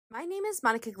My name is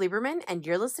Monica Gleiberman, and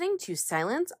you're listening to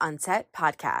Silence on Set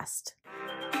podcast.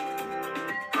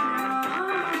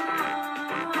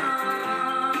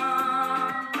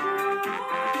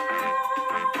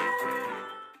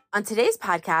 On today's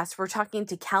podcast, we're talking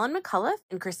to Callan McCullough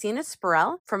and Christina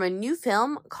Spurrell from a new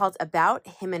film called About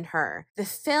Him and Her. The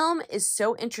film is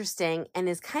so interesting and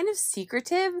is kind of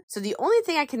secretive, so the only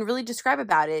thing I can really describe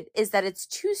about it is that it's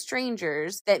two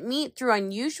strangers that meet through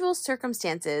unusual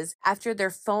circumstances after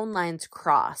their phone lines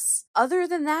cross. Other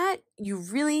than that, you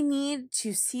really need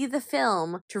to see the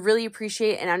film to really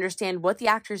appreciate and understand what the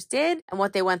actors did and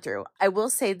what they went through. I will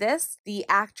say this, the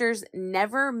actors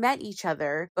never met each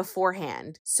other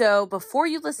beforehand. So before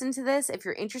you listen to this, if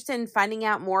you're interested in finding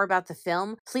out more about the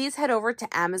film, please head over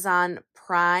to Amazon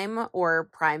Prime or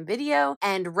Prime Video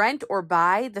and rent or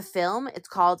buy the film. It's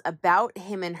called About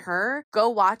Him and Her. Go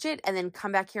watch it and then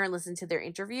come back here and listen to their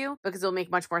interview because it'll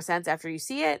make much more sense after you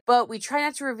see it. But we try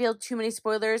not to reveal too many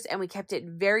spoilers and we kept it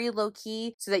very low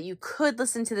key so that you could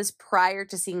listen to this prior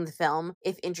to seeing the film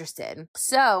if interested.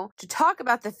 So to talk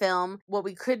about the film, what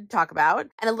we could talk about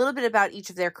and a little bit about each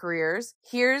of their careers,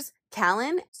 here's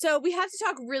Callan. So we have to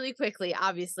talk really quickly,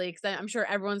 obviously, because I'm sure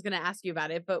everyone's going to ask you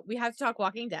about it, but we have to talk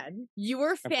Walking Dead. You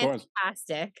were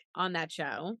fantastic on that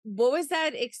show. What was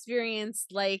that experience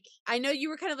like? I know you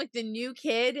were kind of like the new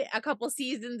kid a couple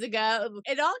seasons ago.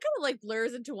 It all kind of like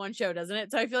blurs into one show, doesn't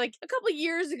it? So I feel like a couple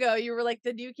years ago, you were like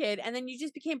the new kid, and then you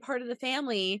just became part of the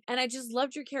family. And I just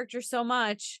loved your character so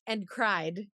much and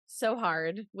cried so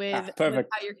hard with perfect.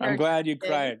 How your I'm glad you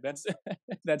cried. That's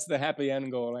the happy end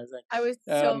goal, I think. I was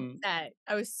so upset.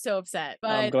 I was so upset.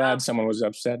 But I'm glad someone was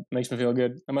upset. Makes me feel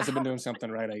good. I must have been doing something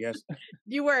right, I guess.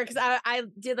 You were, because I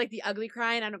did like the ugly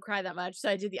cry, and I don't cry that much, so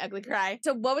I did the ugly cry.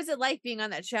 So what was it like being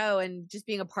on that show and just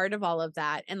being a part of all of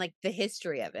that and like the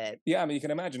history of it? Yeah, I mean, you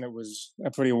can imagine it was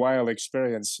a pretty wild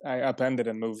experience. I upended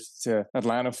and moved to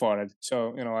Atlanta for it,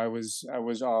 so I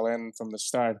was all in from the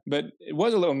start. But it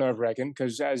was a little nerve-wracking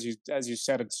because as you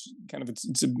said,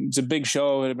 it's a big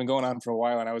show. It had been going on for a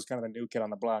while, and I was kind of the new kid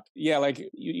on the block. Yeah, like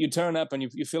you turn up and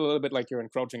you feel a little bit like you're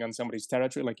encroaching on somebody's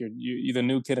territory, like you're the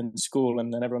new kid in school,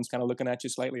 and then everyone's kind of looking at you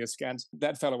slightly askance.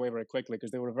 That fell away very quickly because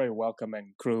they were a very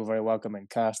welcoming crew, very welcoming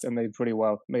cast, and they pretty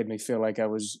well made me feel like I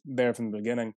was there from the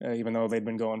beginning, even though they'd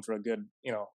been going for a good,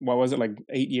 what was it, like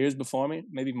 8 years before me,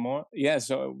 maybe more. Yeah,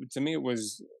 so to me it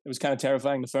was kind of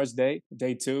terrifying the first day.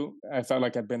 Day two, I felt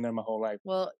like I'd been there my whole life.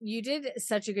 Well, you did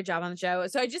such a good job on the show.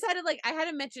 So I just had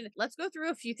to mention, let's go through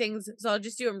a few things. So I'll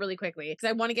just do them really quickly because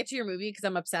I want to get to your movie because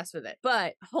I'm obsessed with it.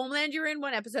 But Homeland, you were in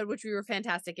one episode, which we were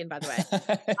fantastic in, by the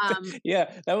way.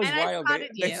 Yeah, that was wild.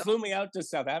 They flew me out to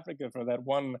South Africa for that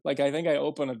one. Like, I think I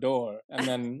open a door and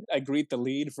then I greet the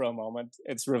lead for a moment.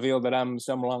 It's revealed that I'm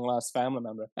some long lost family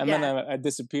member. And then I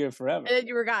disappear forever. And then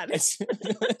you were gone. some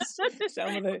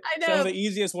of the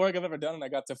easiest work I've ever done, and I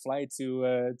got to fly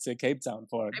to Cape Town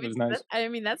for it. It was nice.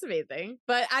 That's amazing.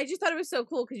 But I just thought it was so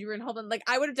cool because you were in Homeland. Like,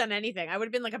 I would have done anything. I would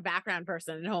have been like a background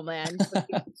person in Homeland.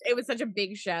 It was such a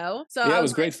big show. So yeah, it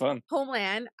was great fun.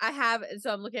 Homeland.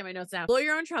 So I'm looking at my notes now. Blow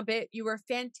Your Own Trumpet. You were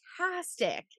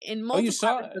fantastic in multiple.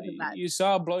 Oh, you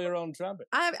saw Blow Your Own Trumpet.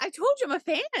 I told you I'm a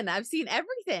fan. I've seen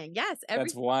everything. Yes, everything.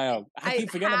 That's wild. I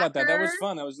keep forgetting about that. That was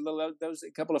fun. That was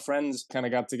a couple of friends kind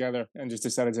of got together and just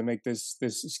decided to make this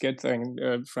skit thing.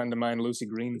 A friend of mine, Lucy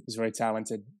Green, is very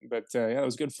talented. But yeah, it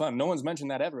was good fun. No one's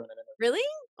mentioned that ever in it. Really?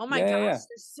 Oh my gosh, you're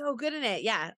so good in it.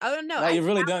 Yeah. Oh no. Wow, you've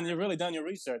really done your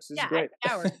research. This is great.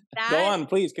 Go on,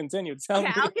 please continue. Tell me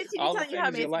I'll continue all telling the you how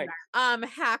things you like.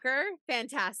 Hacker,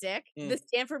 fantastic. The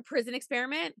Stanford Prison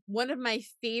Experiment, one of my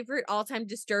favorite all-time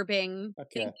disturbing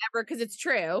things ever because it's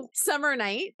true. Summer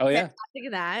Night. Oh yeah. Fantastic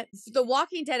in that. The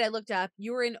Walking Dead, I looked up.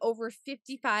 You were in over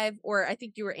 55, or I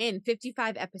think you were in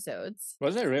 55 episodes.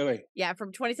 Was it really? Yeah,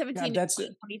 from 2017 to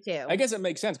 2022. I guess it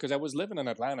makes sense because I was living in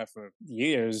Atlanta for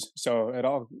years, so it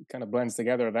all kind of blends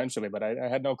together eventually, but I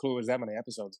had no clue it was that many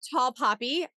episodes. Tall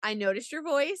Poppy, I noticed your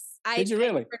voice. Did you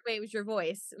really? It was your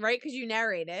voice, right? Because you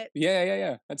narrate it.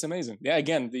 Yeah. That's amazing. Yeah,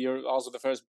 again, you're also the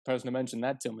first person to mention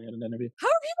that to me in an interview. How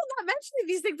are people not mentioning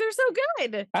these things? They're so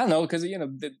good. I don't know, because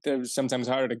they're sometimes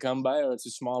harder to come by, or it's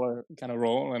a smaller kind of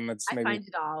role, and it's maybe. I find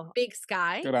it all. Big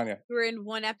Sky. Good on you. You were in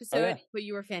one episode, but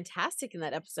you were fantastic in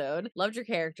that episode. Loved your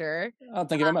character. Oh,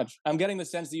 thank you very much. I'm getting the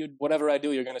sense that whatever I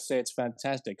do, you're going to say it's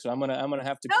fantastic. So I'm gonna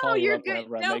have to call you up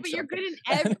whenever I make something. You're good in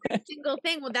every single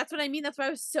thing. Well, that's what I mean. That's why I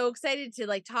was so excited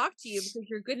to talk to you because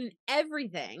you're good in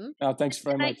everything. Oh, thanks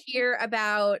very much. I hear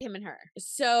about Him and Her,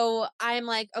 so I'm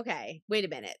like, okay, wait a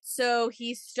minute. So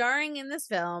he's starring in this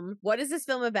film. What is this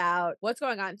film about? What's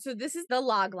going on? So this is the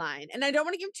log line. And I don't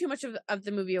want to give too much of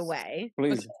the movie away.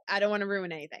 Please. I don't want to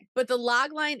ruin anything. But the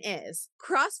log line is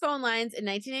cross phone lines in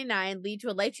 1989 lead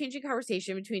to a life-changing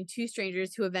conversation between two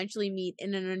strangers who eventually meet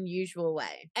in an unusual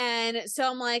way. And so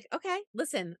I'm like, okay,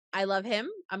 listen, I love him.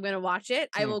 I'm going to watch it.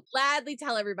 I will gladly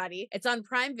tell everybody. It's on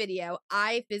Prime Video.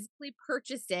 I physically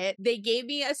purchased it. They gave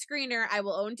me a screener. I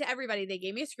will own to everybody. They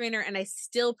gave me a screener and I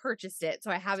still purchased it.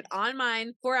 So I have it on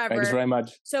mine forever. Thanks very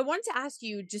much. So I wanted to ask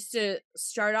you, just to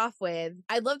start off with,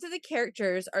 I love that the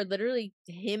characters are literally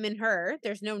him and her.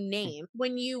 There's no name.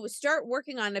 When you start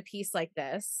working on a piece like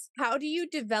this, how do you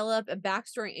develop a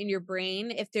backstory in your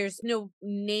brain if there's no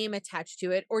name attached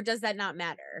to it, or does that not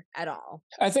matter at all?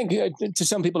 I think to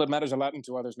some people it matters a lot and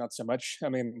to others not so much. I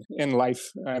mean, in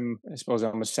life, I suppose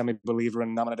I'm a semi-believer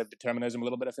in nominative determinism a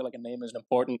little bit. I feel like a name is an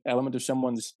important element of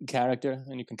someone's character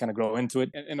and you can kind of grow into it.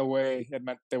 In a way, it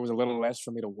meant there was a little less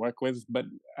for me to work with, but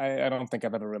I don't think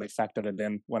I've ever really factored it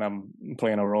in when I'm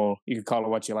playing a role. You can call it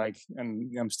what you like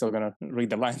and I'm still going to read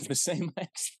the lines the same, I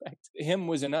expect. Him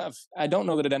was enough. I don't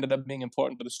know that it ended up being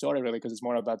important to the story really because it's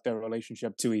more about their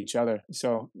relationship to each other.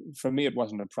 So for me, it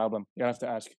wasn't a problem. You have to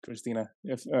ask Christina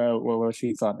if what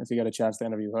she thought if you get a chance to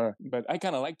interview her. But I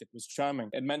kind of liked it. It was charming.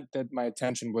 It meant that my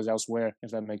attention was elsewhere,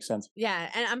 if that makes sense. Yeah,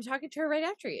 and I'm talking to her right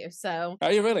after you. So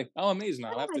are you really? Oh, amazing!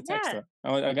 I'll have to text her.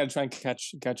 I got to try and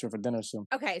catch her for dinner soon.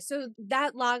 Okay, so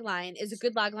that log line is a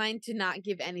good log line to not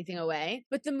give anything away,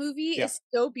 but the movie is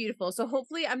so beautiful. So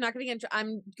hopefully, I'm going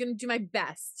to do my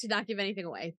best to not give anything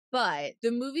away. But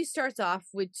the movie starts off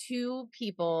with two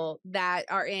people that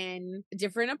are in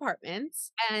different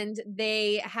apartments, and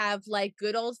they have like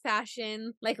good old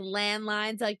fashioned like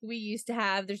landlines like we used to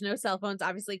have. There's no cell phones,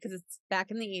 obviously, because it's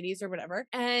back in the 80s or whatever.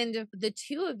 And the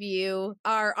two of you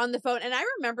are on the phone, and I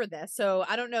remember this. So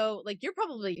I don't know, like you're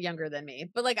probably younger than me,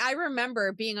 but like I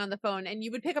remember being on the phone and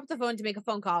you would pick up the phone to make a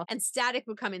phone call and static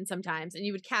would come in sometimes and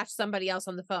you would catch somebody else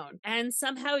on the phone and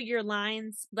somehow your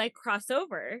lines like cross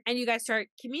over and you guys start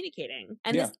communicating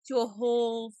and this to a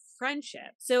whole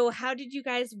friendship. So how did you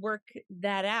guys work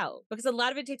that out? Because a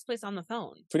lot of it takes place on the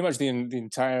phone. Pretty much the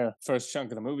entire first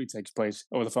chunk of the movie takes place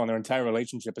over the phone. Their entire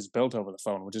relationship is built over the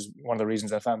phone, which is one of the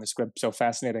reasons I found the script so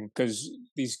fascinating because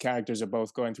these characters are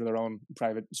both going through their own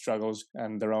private struggles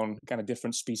and their own kind of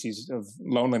different species of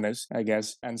loneliness, I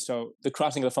guess. And so the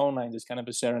crossing of the phone lines is kind of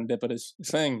a serendipitous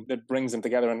thing that brings them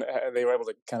together and they were able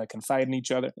to kind of confide in each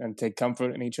other and take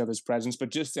comfort in each other's presence, but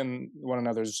just in one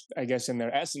another's, I guess, in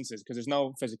their essences, because there's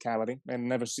no physicality. And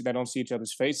they don't see each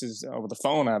other's faces over the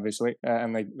phone, obviously,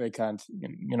 and they can't,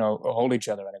 hold each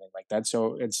other or anything like that.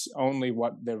 So it's only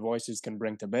what their voices can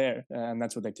bring to bear, and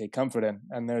that's what they take comfort in.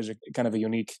 And there's a kind of a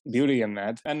unique beauty in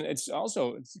that. And it's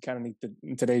kind of neat that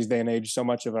in today's day and age, so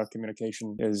much of our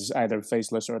communication is either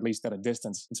faceless or at least at a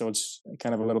distance. And so it's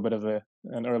kind of a little bit of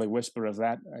an early whisper of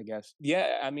that, I guess.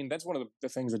 Yeah, I mean, that's one of the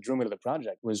things that drew me to the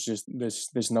project was just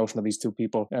this notion of these two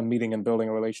people meeting and building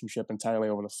a relationship entirely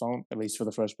over the phone, at least for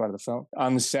the first part of the film.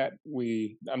 On the set,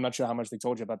 I'm not sure how much they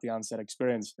told you about the on-set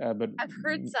experience, but I've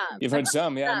heard some. You've heard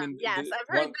some, yeah. I mean, yes, I've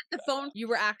heard that the phone. You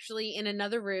were actually in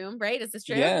another room, right? Is this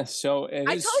true? Yeah, so I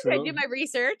told you I did my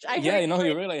research. You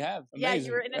really have. Amazing. Yeah,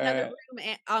 you were in another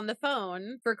room on the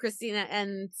phone for Christina,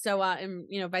 and so and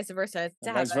vice versa.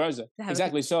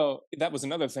 Exactly. So that was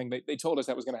another thing. They told us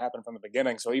that was going to happen from the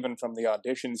beginning. So even from the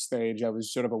audition stage, I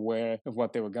was sort of aware of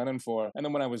what they were gunning for. And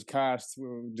then when I was cast, we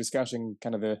were discussing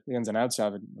kind of the ins and outs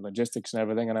of it, logistics and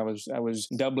everything, and I was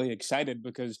doubly excited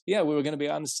because we were going to be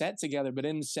on set together but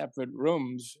in separate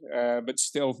rooms, but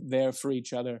still there for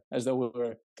each other as though we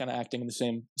were kind of acting in the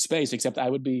same space, except I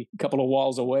would be a couple of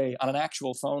walls away on an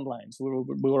actual phone line. So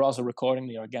we were also recording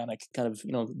the organic kind of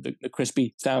the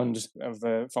crispy sounds of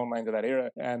the phone lines of that era,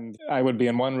 and I would be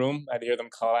in one room, I'd hear them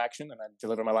call action and I'd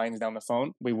deliver my lines down the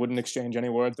phone. We wouldn't exchange any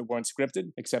words that weren't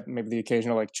scripted, except maybe the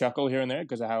occasional like chuckle here and there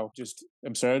because of how just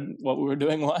absurd what we were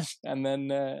doing was, and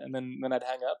then I'd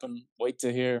hang up and wait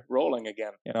to hear rolling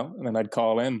again, and then I'd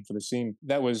call in for the scene.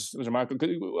 That was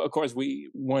remarkable. Of course, we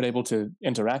weren't able to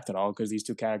interact at all because these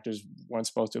two characters weren't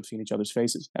supposed to have seen each other's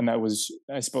faces, and that was,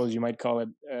 I suppose you might call it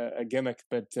a gimmick,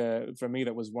 but for me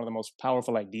that was one of the most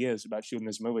powerful ideas about shooting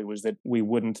this movie was that we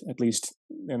wouldn't, at least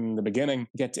in the beginning,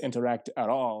 get to interact at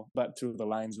all, but through the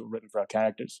lines that were written for our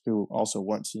characters who also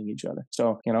weren't seeing each other.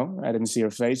 So, I didn't see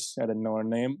her face, I didn't know her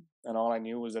name, and all I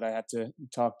knew was that I had to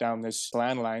talk down this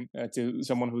landline to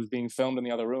someone who was being filmed in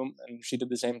the other room, and she did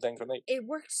the same thing for me. It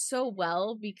worked so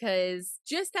well because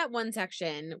just that one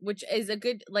section, which is a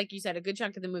good, like you said, a good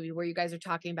chunk of the movie where you guys are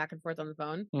talking back and forth on the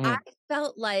phone, I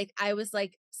felt like I was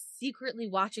like secretly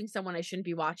watching someone I shouldn't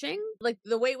be watching. Like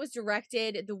the way it was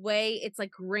directed, the way it's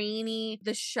like grainy,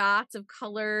 the shots of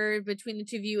color between the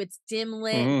two of you, it's dim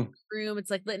lit room,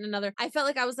 it's like lit in another. I felt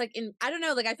like I was like in, I don't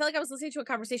know, like I felt like I was listening to a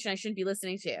conversation I shouldn't be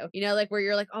listening to, you know, like where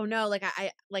you're like, oh no, like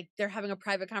I like they're having a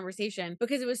private conversation,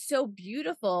 because it was so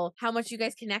beautiful how much you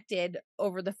guys connected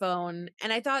over the phone.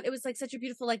 And I thought it was like such a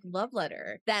beautiful like love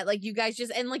letter that like you guys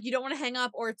just, and like you don't want to hang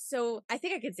up, or it's so, I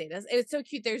think I could say this, it was so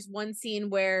cute. There's one scene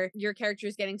where your character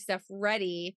is getting stuff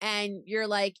ready and you're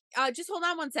like, just hold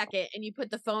on 1 second, and you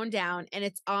put the phone down and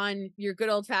it's on your good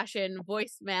old fashioned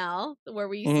voicemail where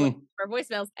we used to like our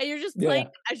voicemails, and you're just playing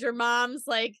as your mom's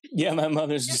like, my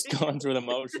mother's just going through the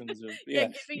motions of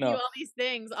giving you all these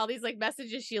things, all these like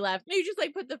messages she left, and you just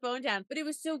like put the phone down. But it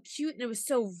was so cute and it was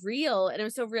so real and it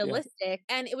was so realistic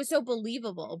and it was so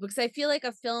believable, because I feel like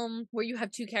a film where you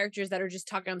have two characters that are just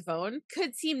talking on the phone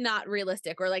could seem not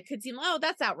realistic, or like could seem, oh,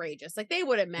 that's outrageous, like they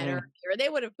wouldn't met her, or they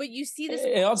would have, but you see this,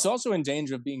 it's also in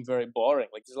danger of being very boring.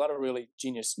 Like there's a lot of really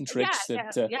genius tricks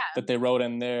that they wrote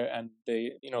in there, and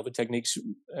they, you know, the techniques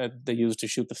they use to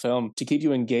shoot the film to keep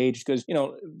you engaged, because, you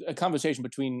know, a conversation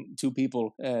between two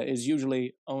people is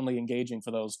usually only engaging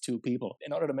for those two people.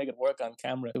 In order to make it work on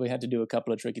camera, we had to do a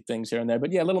couple of tricky things here and there,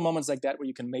 but little moments like that where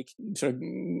you can make sort of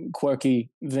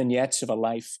quirky vignettes of a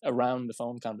life around the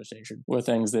phone conversation were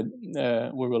things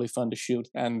that were really fun to shoot.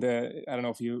 And I don't know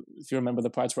if you remember the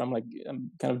parts where I'm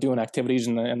kind of doing activities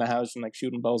in the house and like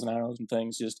shooting bows and arrows and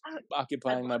things, just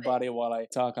occupying my body while I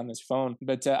talk on this phone.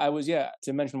 But I was,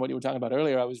 to mention what you were talking about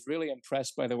earlier, I was really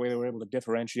impressed by the way they were able to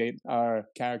differentiate our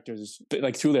characters,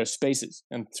 like through their spaces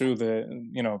and through the,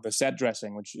 you know, the set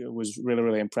dressing, which was really,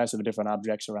 really impressive. The different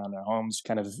objects around their homes,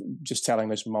 kind of just telling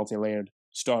this multi-layered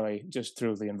story just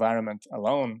through the environment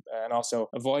alone, and also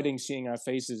avoiding seeing our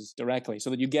faces directly, so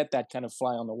that you get that kind of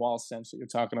fly on the wall sense that you're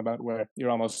talking about, where you're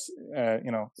almost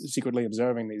secretly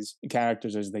observing these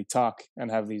characters as they talk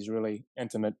and have these really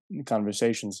intimate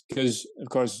conversations, because of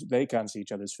course they can't see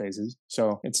each other's faces,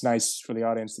 so it's nice for the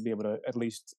audience to be able to at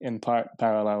least in part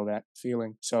parallel that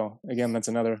feeling. So again, that's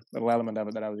another little element of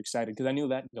it that I was excited, because I knew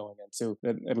that going into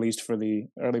that, at least for the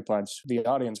early parts, the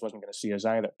audience wasn't going to see us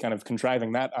either. Kind of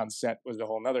contriving that on set was a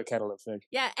whole nother kettle of fish.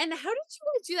 Yeah, and how did you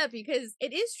guys do that? Because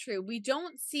it is true, we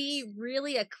don't see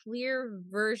really a clear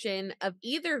version of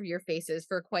either of your faces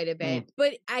for quite a bit,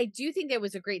 but I do think that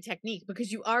was a great technique,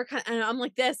 because you are kind of, and I'm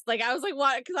like this, like I was like,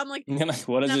 what? Because I'm like,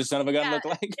 what does this son of a gun look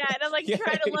like? Yeah, and I'm like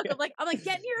trying to look, I'm like,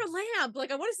 get near a lamp,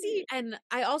 like I want to see. And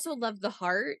I also love the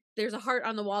heart. There's a heart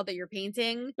on the wall that you're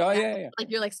painting. Oh yeah. Like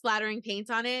you're like splattering paint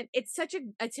on it. It's such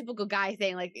a typical guy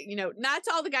thing. Like, you know, not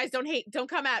to all the guys, don't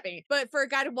come at me, but for a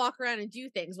guy to walk around and do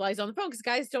things while he's on the phone, because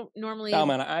guys don't normally. Oh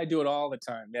man, I do it all the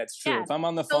time. Yeah, it's true. If I'm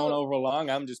on the phone over long,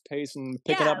 I'm just picking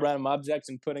up random objects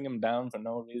and putting them down for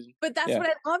no reason. But that's what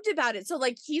I loved about it. So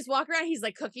like he's walking around, he's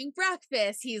like cooking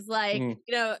breakfast, he's like, you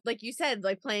know, like you said,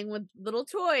 like playing with little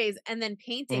toys and then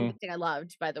painting, which I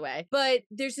loved, by the way. But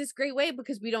there's this great way,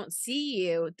 because we don't see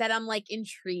you, that I'm like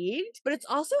intrigued, but it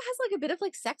also has like a bit of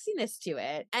like sexiness to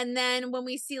it. And then when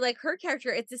we see like her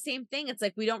character, it's the same thing. It's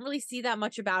like we don't really see that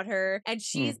much about her, and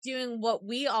she's doing what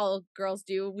we all girls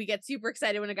do. We get super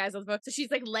excited when a guy's on the phone. So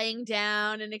she's like laying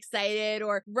down and excited,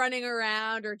 or running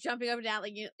around, or jumping up and down.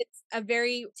 Like, you know, it's a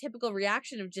very typical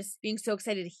reaction of just being so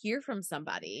excited to hear from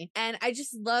somebody. And I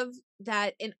just love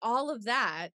that in all of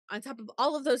that, on top of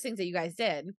all of those things that you guys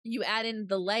did, you add in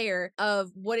the layer of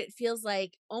what it feels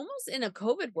like almost in a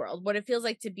COVID world, what it feels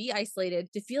like to be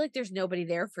isolated, to feel like there's nobody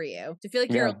there for you, to feel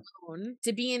like you're alone,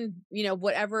 to be in, you know,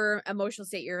 whatever emotional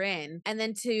state you're in, and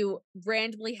then to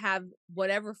randomly have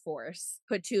whatever force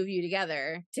put two of you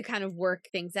together to kind of work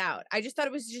things out. I just thought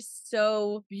it was just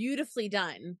so beautifully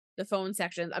done. The phone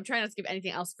sections. I'm trying not to give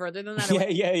anything else further than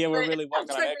that. Yeah. We're really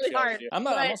walking on really hard. I'm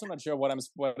also not sure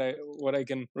what I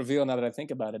can reveal now that I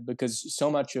think about it, because so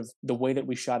much of the way that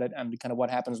we shot it and kind of what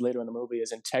happens later in the movie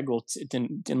is integral,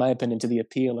 in my opinion, to the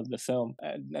appeal of the film.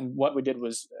 And what we did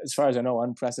was, as far as I know,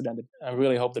 unprecedented. I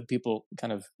really hope that people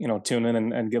kind of, you know, tune in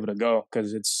and give it a go,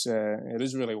 because it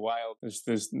is really wild.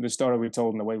 There's the story we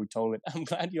told and the way we told it. I'm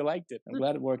glad you liked it. I'm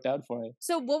glad it worked out for you.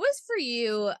 So what was for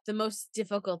you the most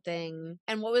difficult thing,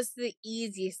 and what was the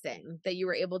easiest thing that you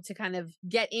were able to kind of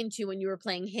get into when you were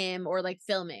playing him or like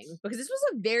filming? Because this was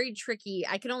a very tricky,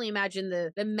 I can only imagine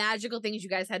the magical things you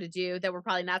guys had to do that were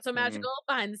probably not so magical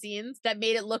behind the scenes that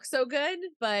made it look so good.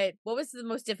 But what was the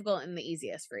most difficult and the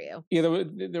easiest for you? Yeah,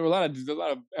 there were a lot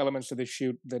of elements to this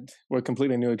shoot that were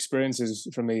completely new experiences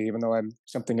for me, even though I'm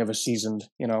something of a seasoned,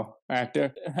 you know,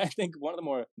 actor. I think one of the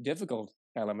more difficult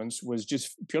elements was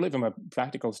just purely from a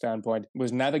practical standpoint,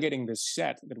 was navigating this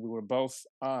set that we were both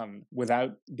on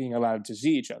without being allowed to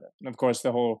see each other. And of course,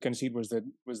 the whole conceit was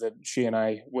that she and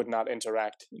I would not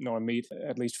interact nor meet,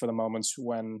 at least for the moments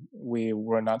when we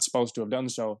were not supposed to have done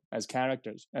so as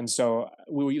characters. And so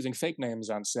we were using fake names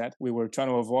on set. We were trying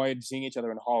to avoid seeing each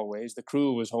other in hallways. The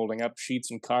crew was holding up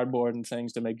sheets and cardboard and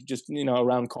things to make just,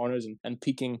 around corners and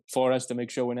peeking for us to make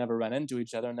sure we never ran into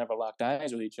each other, never locked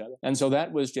eyes with each other. And so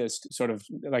that was just sort of,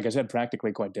 like I said,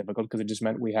 practically quite difficult because it just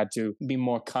meant we had to be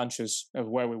more conscious of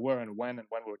where we were and when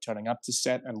we were turning up to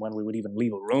set and when we would even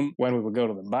leave a room. When we would go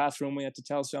to the bathroom, we had to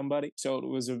tell somebody. So it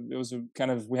was a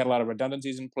kind of, we had a lot of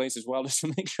redundancies in place as well, just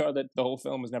to make sure that the whole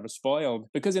film was never spoiled.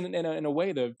 Because in a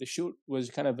way, the shoot was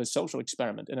kind of a social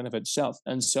experiment in and of itself.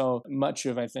 And so much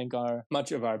of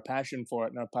our passion for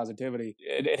it and our positivity,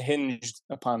 it hinged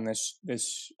upon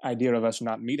this idea of us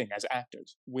not meeting as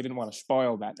actors. We didn't want to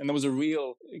spoil that. And there was a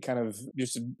real kind of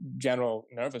just a general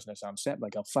nervousness on set,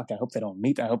 like, oh fuck, I hope they don't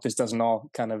meet. I hope this doesn't all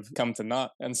kind of come to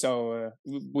naught. And so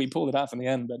we pulled it off in the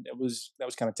end, but that was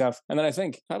kind of tough. And then I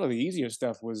think probably the easier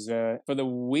stuff was for the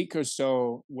week or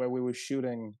so where we were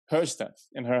shooting her stuff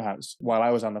in her house while I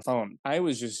was on the phone. I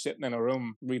was just sitting in a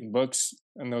room reading books,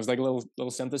 and there was like a little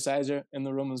synthesizer in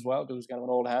the room as well because it was kind of an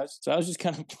old house. So I was just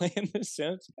kind of playing the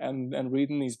synth and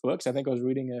reading these books. I think I was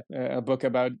reading a book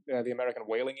about the American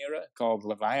whaling era called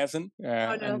Leviathan.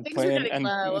 Oh no, things are getting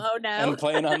low. Oh no. And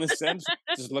playing on the synth,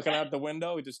 just looking out the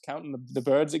window, just counting the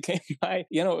birds that came by.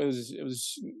 It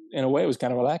was in a way, it was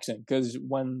kind of relaxing because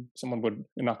when someone would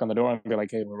knock on the door and be like,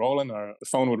 hey, we're rolling, or the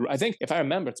phone would, I think, if I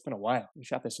remember, it's been a while. We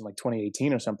shot this in like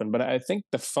 2018 or something, but I think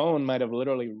the phone might have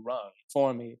literally rung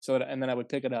for me. And then I would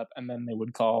pick it up and then they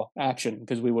would call action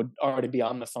because we would already be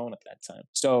on the phone at that time.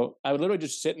 So I would literally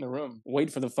just sit in the room,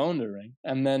 wait for the phone to ring,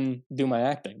 and then do my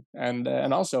acting. And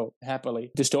also,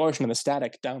 happily, distortion and the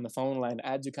static down the phone line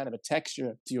adds a kind of a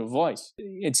texture to your voice.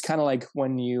 It's kind of like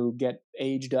when you get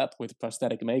aged up with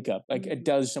prosthetic makeup. Like it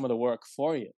does some of the work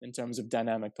for you in terms of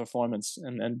dynamic performance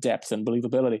and depth and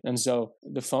believability. And so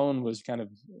the phone was kind of,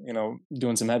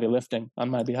 doing some heavy lifting on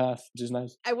my behalf, which is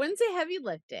nice. I wouldn't say heavy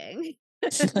lifting.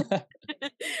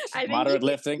 I moderate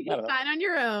lifting. You're fine on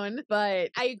your own, but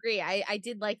I agree. I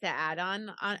did like the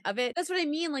add-on of it. That's what I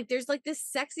mean. Like, there's like this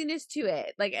sexiness to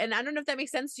it. Like, and I don't know if that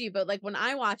makes sense to you, but like when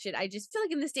I watch it, I just feel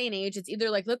like in this day and age, it's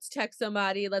either like let's text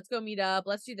somebody, let's go meet up,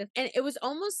 let's do this, and it was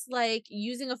almost like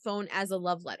using a phone as a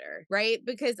love letter, right?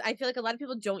 Because I feel like a lot of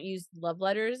people don't use love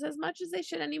letters as much as they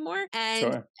should anymore.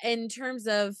 And in terms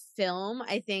of film,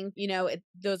 I think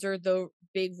those are the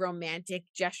big romantic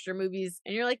gesture movies,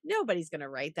 and you're like, nobody's gonna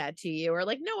write that to you, or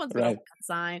like no one's gonna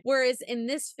sign. Whereas in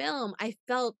this film, I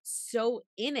felt so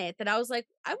in it that I was like,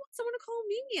 I want someone to call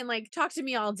me and like talk to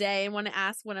me all day and want to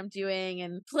ask what I'm doing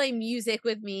and play music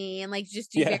with me and like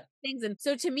just do things. And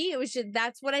so to me, it was just,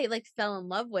 that's what I like fell in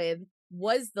love with,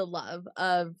 was the love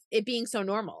of it being so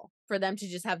normal for them to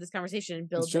just have this conversation and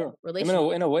build a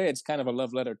relationship. In a way, it's kind of a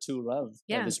love letter to love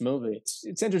of this movie.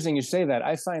 It's interesting you say that.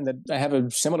 I find that I have a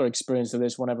similar experience to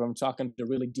this whenever I'm talking to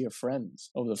really dear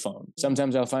friends over the phone.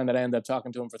 Sometimes I'll find that I end up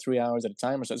talking to them for 3 hours at a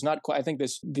time or so. It's not quite, I think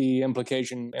the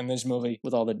implication in this movie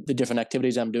with all the different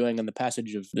activities I'm doing and the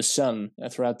passage of the sun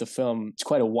throughout the film, it's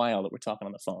quite a while that we're talking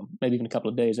on the phone. Maybe even a couple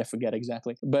of days, I forget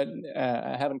exactly. But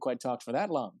I haven't quite talked for that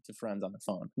long to friends on the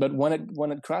phone. But when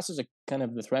it crosses a kind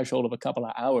of the threshold of a couple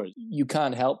of hours, you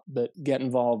can't help but get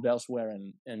involved elsewhere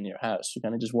in your house. You're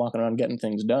kind of just walking around getting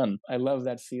things done. I love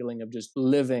that feeling of just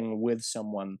living with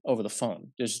someone over the phone,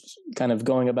 just kind of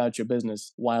going about your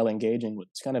business while engaging with.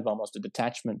 It's kind of almost a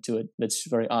detachment to it that's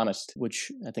very honest,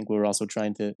 which I think we're also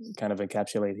trying to kind of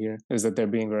encapsulate here, is that they're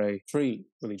being very free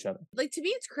with each other. Like, to me,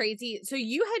 it's crazy. So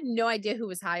you had no idea who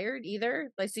was hired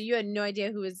either? Like, so you had no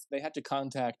idea who was... They had to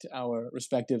contact our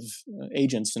respective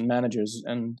agents and managers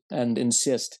and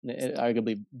insist,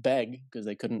 arguably beg, because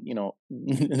they couldn't,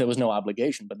 there was no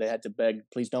obligation, but they had to beg,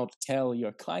 please don't tell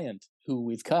your client who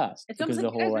we've cast. Because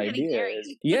the whole idea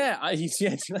is...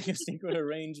 it's like a secret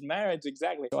arranged marriage,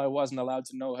 exactly. So I wasn't allowed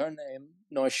to know her name,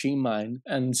 nor she mine,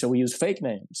 and so we used fake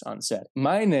names on set.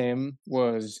 My name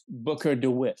was Booker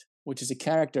DeWitt, which is a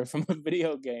character from a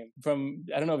video game I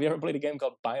don't know if you ever played a game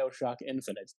called BioShock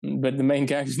Infinite, but the main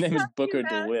character's name is Booker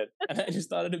DeWitt. And I just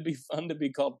thought it'd be fun to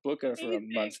be called Booker for a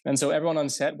month. And so everyone on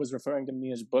set was referring to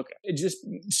me as Booker. It just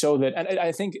so that, and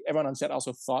I think everyone on set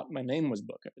also thought my name was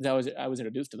Booker. I was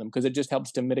introduced to them because it just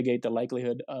helps to mitigate the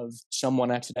likelihood of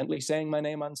someone accidentally saying my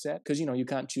name on set. Because, you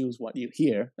can't choose what you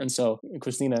hear. And so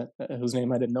Christina, whose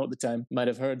name I didn't know at the time, might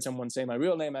have heard someone say my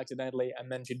real name accidentally,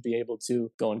 and then she'd be able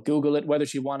to go and Google it, whether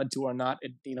she wanted to who are not,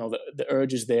 the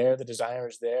urge is there, the desire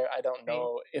is there. I don't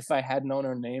know if I had known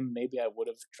her name, maybe I would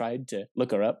have tried to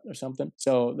look her up or something.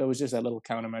 So there was just that little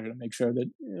countermeasure to make sure that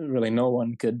really no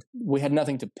one could, we had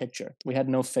nothing to picture. We had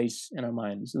no face in our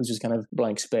minds. It was just kind of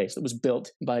blank space that was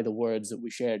built by the words that we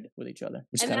shared with each other.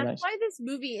 And that's nice. Why this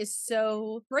movie is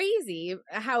so crazy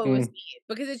how it was made,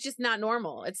 because it's just not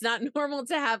normal. It's not normal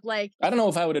to have like... I don't know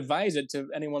if I would advise it to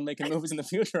anyone making movies in the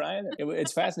future either.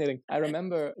 It's fascinating. I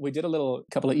remember we did a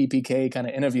couple of EPK kind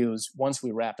of interviews once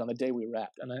we wrapped, on the day we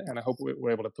wrapped. And I hope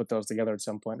we're able to put those together at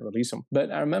some point and release them.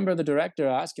 But I remember the director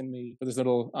asking me for this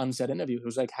little unsaid interview. He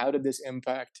was like, how did this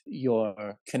impact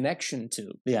your connection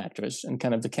to the actress and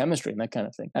kind of the chemistry and that kind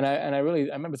of thing? And I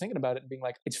remember thinking about it and being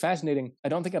like, it's fascinating. I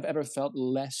don't think I've ever felt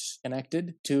less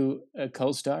connected to a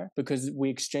co-star because we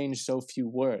exchanged so few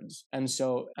words. And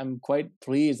so I'm quite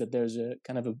pleased that there's a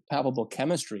kind of a palpable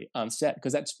chemistry on set,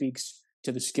 because that speaks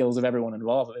to the skills of everyone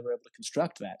involved. They were able to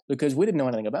construct that because we didn't know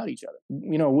anything about each other.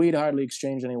 We'd hardly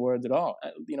exchanged any words at all.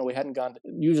 We hadn't gone to,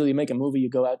 usually you make a movie, you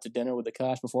go out to dinner with the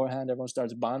cast beforehand, everyone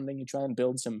starts bonding, you try and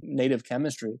build some native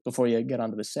chemistry before you get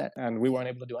onto the set. And we weren't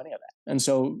able to do any of that. And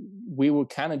so we were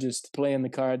kind of just playing the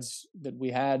cards that we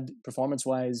had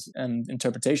performance-wise and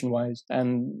interpretation-wise.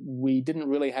 And we didn't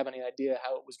really have any idea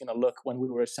how it was going to look when we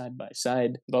were side by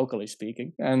side, vocally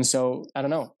speaking. And so, I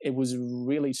don't know, it was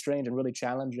really strange and really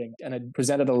challenging. And it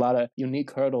presented a lot of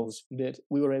unique hurdles that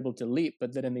we were able to leap,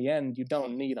 but that in the end you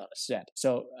don't need on a set.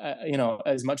 So,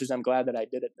 as much as I'm glad that I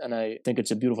did it, and I think it's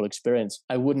a beautiful experience,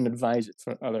 I wouldn't advise it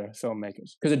for other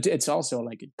filmmakers because it's also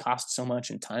like it costs so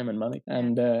much in time and money,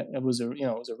 and it was a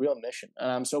real mission, and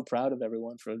I'm so proud of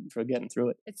everyone for getting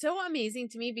through it. It's so amazing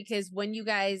to me because when you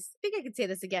guys, I think I could say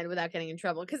this again without getting in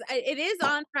trouble, because it is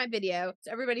on Prime Video,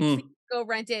 so everybody please go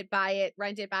rent it, buy it,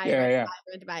 rent it, buy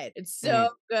it. It's so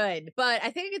good. But I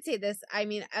think I could say this. I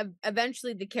mean,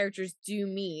 eventually the characters do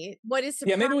meet. What is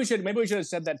surprising? Yeah, maybe we should have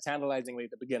said that tantalizingly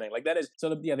at the beginning. Like that is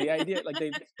the idea. Like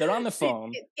they're on the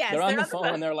phone. Yes, they're on the phone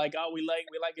and they're like, oh, we like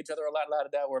each other a lot,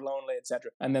 we're lonely,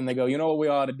 etc. And then they go, you know what we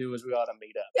ought to do is we ought to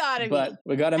meet up.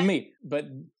 We gotta meet. But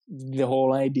the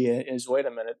whole idea is, wait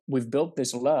a minute, we've built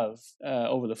this love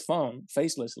over the phone,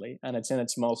 facelessly, and it's in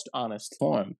its most honest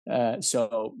form.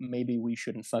 So maybe we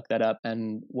shouldn't fuck that up,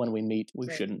 and when we meet,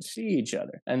 we shouldn't see each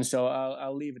other. And so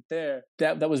I'll leave it there.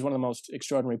 That was one of the most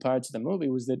extraordinary parts of the movie,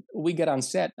 was that we get on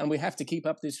set and we have to keep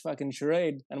up this fucking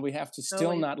charade, and we have to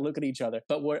still not look at each other,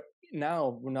 but we're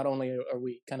not only are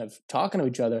we kind of talking to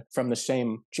each other from the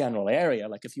same general area,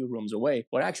 like a few rooms away,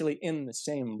 we're actually in the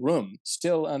same room,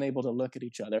 still unable to look at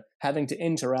each other, having to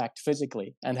interact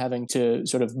physically and having to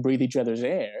sort of breathe each other's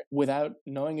air without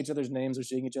knowing each other's names or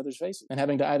seeing each other's faces, and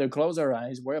having to either close our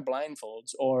eyes, wear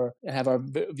blindfolds, or have our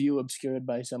view obscured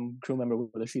by some crew member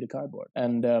with a sheet of cardboard.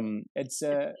 And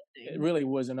it really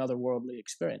was an otherworldly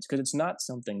experience, because it's not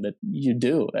something that you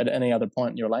do at any other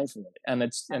point in your life, really. And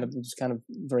it's kind of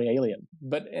very alien.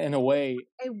 But in a way,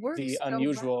 the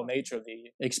unusual nature of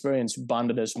the experience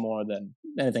bonded us more than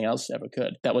anything else ever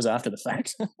could. That was after the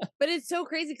fact. But it's so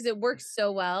crazy because it works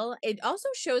so well. It also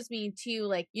shows me too,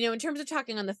 like, in terms of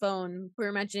talking on the phone, we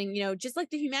were mentioning, just like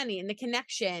the humanity and the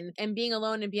connection and being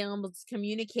alone and being able to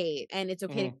communicate, and it's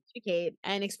okay to communicate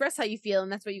and express how you feel.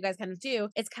 And that's what you guys kind of do.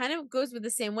 It's kind of goes with the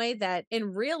same way that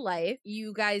in real life,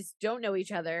 you guys don't know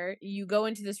each other. You go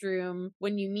into this room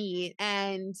when you meet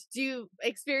and do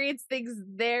experience things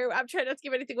there. I'm trying not to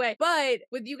give anything away, but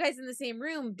with you guys in the same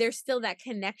room, there's still that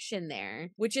connection there,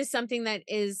 which is something that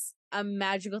is a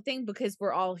magical thing because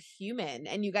we're all human.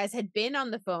 And you guys had been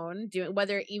on the phone doing,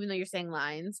 even though you're saying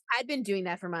lines, I'd been doing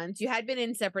that for months. You had been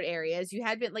in separate areas. You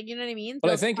had been, like, you know what I mean?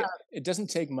 Well, I think it doesn't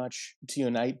take much to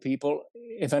unite people.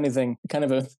 If anything, kind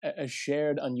of a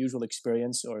shared unusual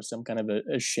experience or some kind of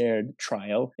a shared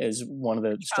trial is one of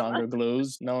the stronger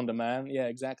glues known to man. Yeah,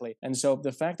 exactly. And so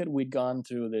the fact that we'd gone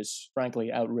through this frankly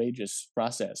outrageous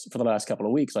process for the last couple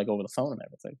of weeks, like over the phone and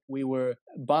everything, we were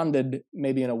bonded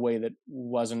maybe in a way that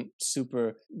wasn't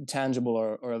super tangible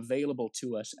or available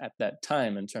to us at that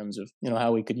time in terms of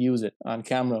how we could use it on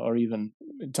camera or even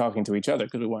talking to each other,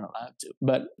 because we weren't allowed to.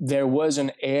 But there was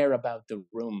an air about the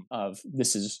room of,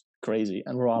 this is crazy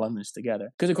and we're all in this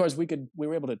together, because of course we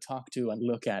were able to talk to and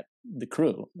look at the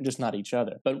crew, just not each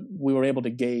other, but we were able to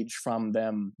gauge from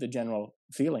them the general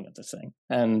feeling of the thing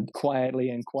and quietly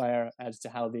inquire as to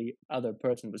how the other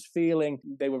person was feeling.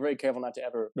 They were very careful not to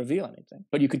ever reveal anything,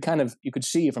 but you could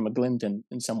see from a glint in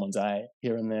someone's eye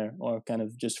here and there, or kind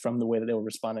of just from the way that they were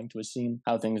responding to a scene,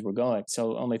 how things were going.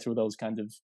 So only through those kinds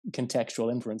of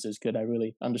contextual inferences could I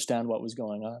really understand what was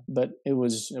going on. But it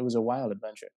was a wild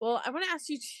adventure. Well, I want to ask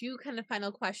you two kind of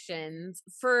final questions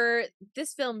for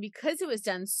this film, because it was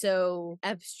done so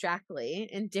abstractly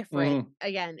and different.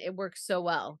 Again, it works so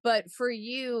well. But for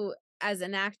you as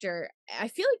an actor, I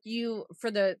feel like you,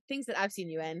 for the things that I've seen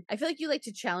you in, I feel like you like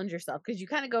to challenge yourself, because you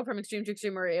kind of go from extreme to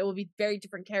extreme, or it will be very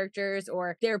different characters,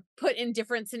 or they're put in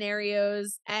different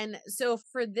scenarios. And so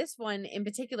for this one in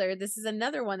particular, this is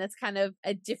another one that's kind of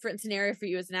a different scenario for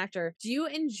you as an actor. Do you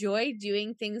enjoy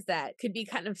doing things that could be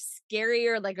kind of scary,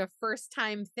 or like a first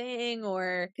time thing,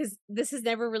 or because this has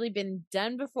never really been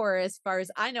done before, as far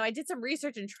as I know? I did some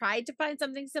research and tried to find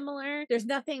something similar. There's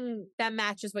nothing that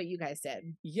matches what you guys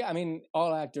did. Yeah, I mean,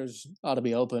 all actors ought to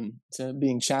be open to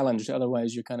being challenged.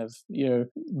 Otherwise, you're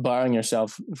barring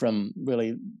yourself from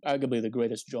really arguably the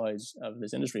greatest joys of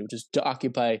this industry, which is to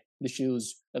occupy the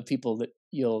shoes of people that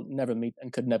you'll never meet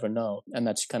and could never know. And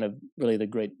that's kind of really the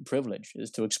great privilege,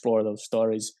 is to explore those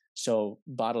stories so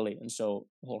bodily and so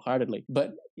wholeheartedly.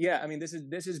 But yeah, I mean, this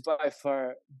is by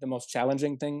far the most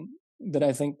challenging thing that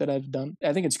I think that I've done.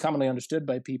 I think it's commonly understood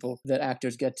by people that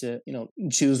actors get to,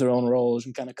 choose their own roles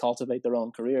and kind of cultivate their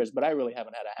own careers. But I really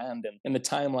haven't had a hand in the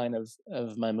timeline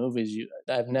of my movies.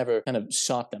 I've never kind of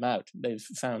sought them out. They've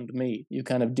found me. You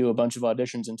kind of do a bunch of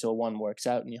auditions until one works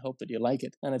out, and you hope that you like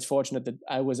it. And it's fortunate that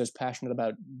I was as passionate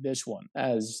about this one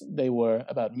as they were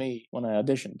about me when I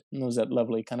auditioned. And there was that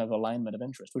lovely kind of alignment of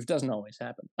interest, which doesn't always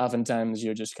happen. Oftentimes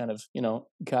you're just kind of,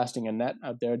 casting a net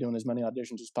out there, doing as many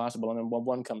auditions as possible. And then when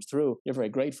one comes through, you're very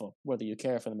grateful, whether you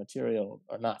care for the material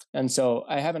or not. And so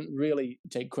I haven't really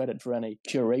take credit for any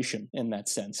curation in that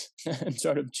sense, and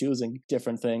sort of choosing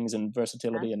different things and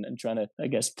versatility and trying to, I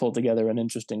guess, pull together an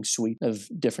interesting suite of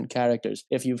different characters.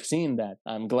 If you've seen that,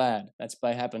 I'm glad. That's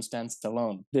by happenstance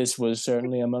alone. This was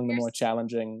certainly among the more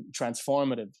challenging,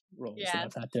 transformative roles that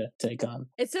I've had to take on.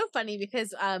 It's so funny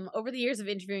because over the years of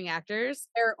interviewing actors,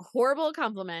 they're horrible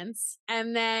compliments.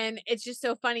 And then it's just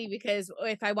so funny because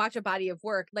if I watch a body of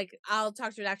work, like I'll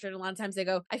talk to an actor and a lot of times they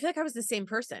go, I feel like I was the same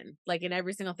person, like in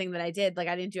every single thing that I did. Like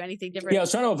I didn't do anything different. Yeah, I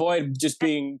was trying to avoid just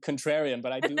being contrarian,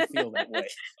 but I do feel that way.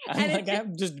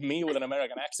 I'm just me with an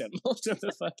American accent most of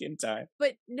the fucking time.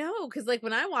 But no, because like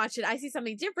when I watch it, I see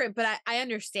something different, but I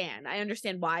understand. I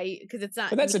understand why, because it's not.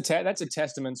 But that's a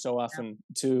testament so often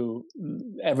to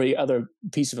every other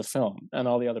piece of a film and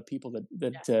all the other people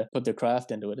that put their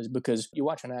craft into it, is because you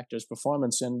watch an actor's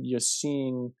performance and you're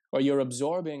seeing, or you're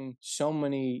absorbing so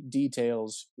many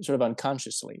details sort of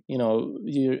unconsciously.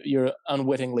 You're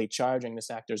unwittingly charging this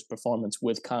actor's performance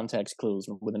with context clues,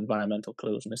 with environmental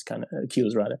clues, and this kind of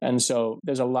cues rather. And so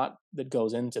there's a lot that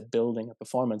goes into building a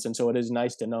performance. And so it is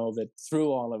nice to know that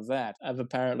through all of that, I've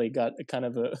apparently got a kind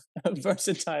of a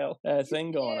versatile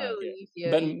thing going on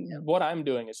here. But what I'm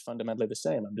doing is fundamentally the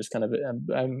same. I'm just kind of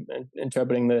I'm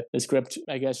interpreting the script,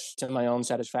 I guess, to my own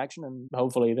satisfaction, and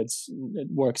hopefully it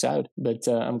works out. But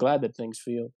I'm glad that things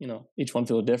feel, each one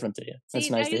feels different to you. That's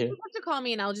nice to hear. You have to call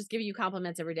me and I'll just give you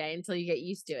compliments every day until you get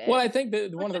used to it. Well, I think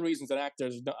that one of the reasons that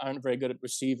actors aren't very good at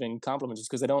receiving compliments is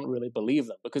because they don't really believe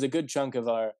them. Because a good chunk of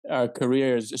our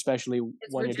careers, especially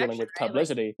when you're dealing with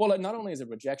publicity, right? Well, not only is it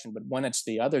rejection, but when it's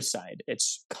the other side,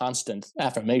 it's constant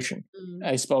affirmation. Mm-hmm.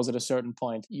 I suppose at a certain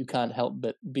point, you can't help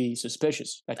but be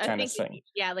suspicious, that kind of thing.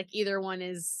 Yeah, like either one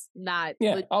is not.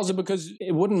 Yeah, also because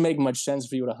it wouldn't make much sense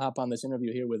for you to hop on this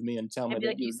interview here with me and tell me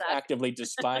that you actively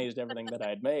despised everything that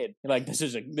I'd made. You're like, this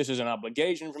is an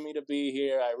obligation for me to be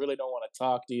here. I really don't want to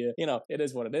talk to you. It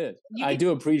is what it is. I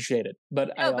do appreciate it,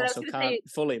 but I also can't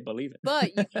fully believe it. But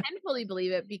you can fully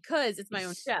believe it because it's my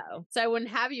own show, so I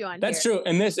wouldn't have you on. That's true.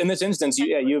 In this instance,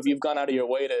 you've gone out of your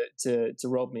way to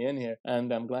rope me in here,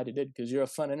 and I'm glad you did, because you're a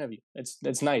fun interview.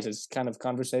 It's nice. It's kind of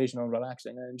conversational and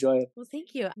relaxing. I enjoy it. Well,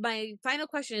 thank you. My final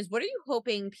question is, what are you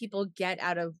hoping people get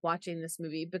out of watching this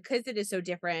movie, because it is so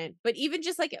different? But even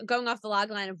just like going off the log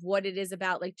line of what it is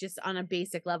about, like just on a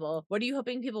basic level, what are you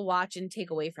hoping people watch and take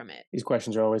away from it? These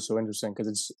questions are always so interesting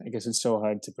because I guess it's so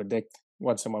hard to predict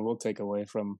what someone will take away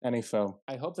from any film.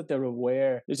 I hope that they're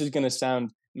aware. This is going to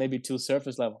sound maybe too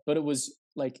surface level, but it was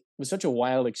such a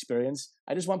wild experience.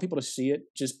 I just want people to see it,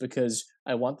 just because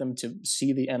I want them to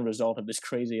see the end result of this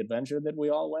crazy adventure that we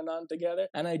all went on together.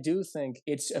 And I do think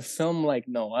it's a film like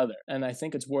no other. And I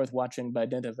think it's worth watching by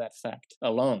dint of that fact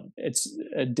alone. It's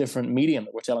a different medium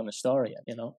that we're telling the story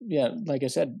in, Yeah, like I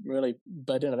said, really,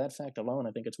 by dint of that fact alone,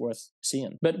 I think it's worth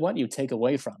seeing. But what you take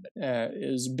away from it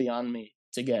is beyond me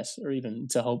to guess or even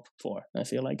to hope for. I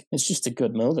feel like it's just a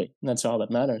good movie. And that's all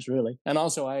that matters, really. And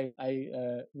also, I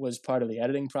was part of the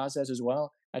editing process as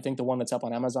well. I think the one that's up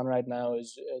on Amazon right now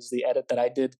is the edit that I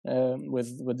did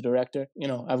with the director.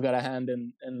 I've got a hand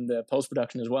in the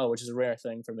post-production as well, which is a rare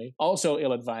thing for me. Also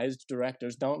ill-advised,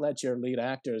 directors, don't let your lead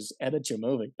actors edit your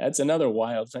movie. That's another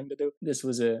wild thing to do. This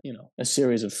was a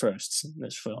series of firsts in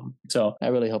this film. So I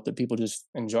really hope that people just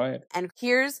enjoy it. And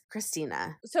here's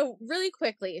Christina. So really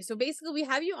quickly, so basically we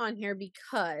have you on here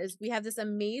because we have this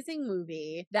amazing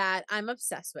movie that I'm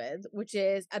obsessed with, which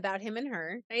is About Him and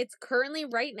Her. It's currently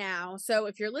right now. So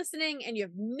if you're listening and you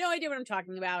have no idea what I'm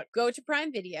talking about, go to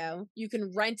Prime Video. You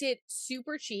can rent it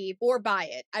super cheap or buy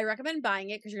it. I recommend buying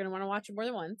it because you're going to want to watch it more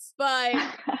than once, but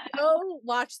go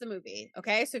watch the movie.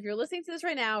 Okay. So if you're listening to this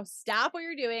right now, stop what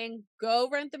you're doing, go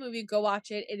rent the movie, go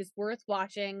watch it. It is worth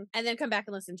watching, and then come back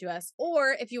and listen to us.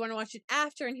 Or if you want to watch it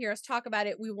after and hear us talk about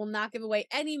it, we will not give away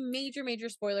any major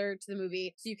spoiler to the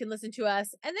movie. So you can listen to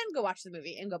us and then go watch the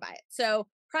movie and go buy it. So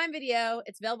Prime Video,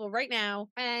 it's available right now.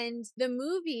 And the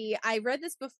movie, I read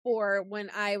this before when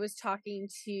I was talking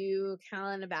to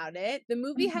Callan about it. The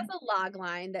movie has a log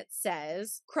line that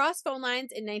says, cross phone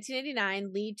lines in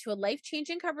 1989 lead to a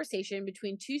life-changing conversation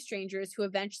between two strangers who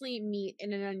eventually meet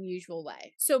in an unusual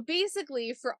way. So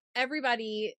basically, for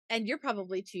everybody, and you're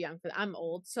probably too young for that. I'm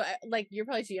old, so you're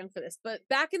probably too young for this, but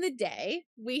back in the day,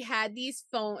 we had these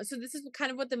phones. So this is kind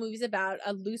of what the movie's about,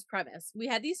 a loose premise. We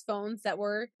had these phones that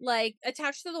were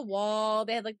attached to the wall.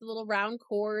 They had the little round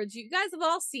cords. You guys have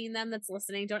all seen them that's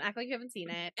listening. Don't act like you haven't seen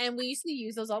it. And we used to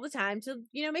use those all the time to,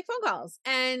 make phone calls.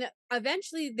 And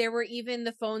eventually there were even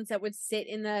the phones that would sit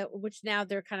in which now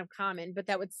they're kind of common, but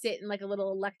that would sit in a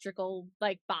little electrical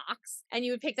box. And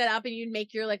you would pick that up and you'd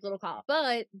make your little call.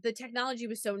 But the technology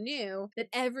was so new that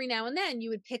every now and then you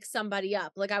would pick somebody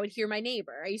up. I would hear my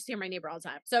neighbor. I used to hear my neighbor all the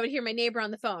time. So I would hear my neighbor on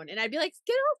the phone and I'd be like,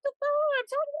 get off the phone. I'm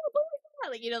talking about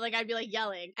I'd be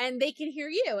yelling, and they can hear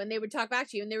you and they would talk back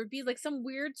to you, and there would be some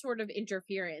weird sort of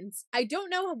interference. I don't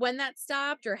know when that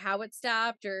stopped or how it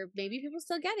stopped, or maybe people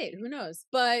still get it. Who knows?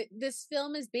 But this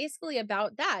film is basically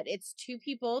about that. It's two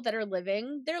people that are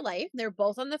living their life. They're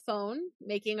both on the phone,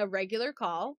 making a regular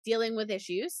call, dealing with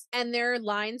issues, and their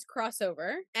lines cross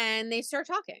over and they start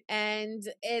talking. And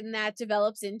that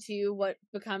develops into what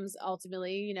becomes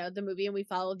ultimately, the movie, and we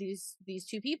follow these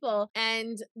two people.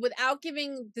 And without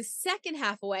giving the second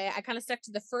half away, I kind of stuck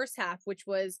to the first half, which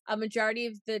was a majority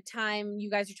of the time you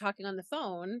guys are talking on the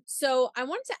phone. So I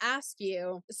wanted to ask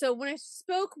you, so when I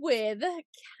spoke with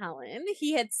Callan,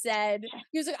 he had said,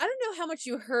 he was like, I don't know how much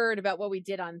you heard about what we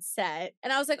did on set.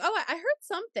 And I was like, oh, I heard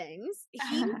some things. He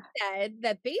said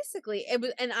that basically it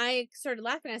was, and I started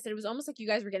laughing. I said, it was almost like you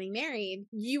guys were getting married.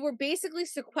 You were basically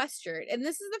sequestered. And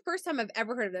this is the first time I've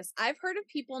ever heard of this. I've heard of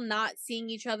people not seeing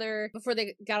each other before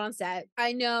they got on set.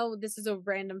 I know this is a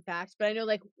random fact, but I know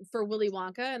for Willy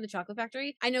Wonka and the Chocolate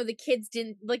Factory, I know the kids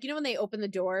didn't, when they opened the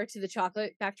door to the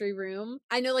chocolate factory room,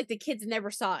 I know the kids never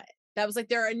saw it. That was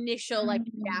their initial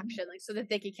reaction, so that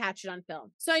they could catch it on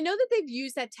film. So I know that they've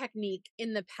used that technique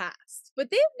in the past,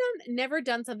 but they've never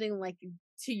done something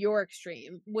to your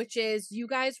extreme, which is you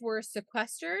guys were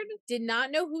sequestered, did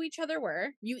not know who each other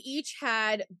were. You each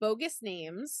had bogus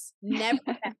names, never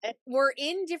met, were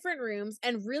in different rooms,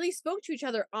 and really spoke to each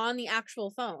other on the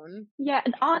actual phone. Yeah,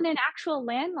 on an actual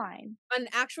landline. An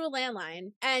actual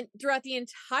landline. And throughout the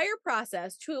entire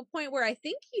process, to a point where I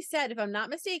think he said, if I'm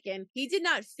not mistaken, he did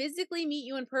not physically meet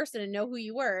you in person and know who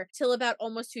you were till about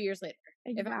almost 2 years later.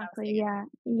 Exactly. Yeah.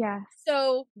 Yes.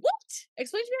 So what?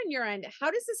 Explain to me on your end, how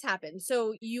does this happen?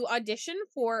 So you audition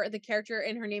for the character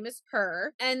and her name is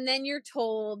Her, and then you're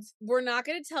told, we're not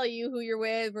going to tell you who you're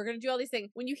with. We're going to do all these things.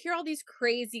 When you hear all these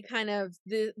crazy kind of,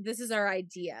 this is our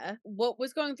idea, what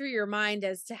was going through your mind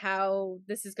as to how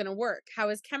this is going to work? How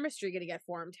is chemistry going to get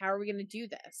formed? How are we going to do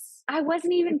this? I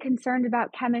wasn't even concerned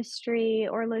about chemistry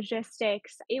or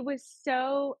logistics. It was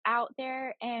so out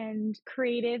there and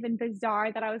creative and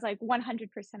bizarre that I was like, 100%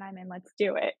 I'm in, let's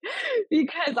do it.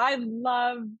 Because I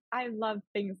love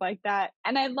things like that.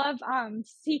 And I love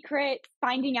secret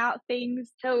finding out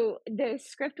things. So the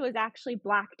script was actually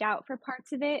blacked out for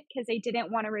parts of it because they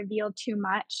didn't want to reveal too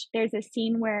much. There's a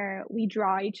scene where we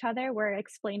draw each other. We're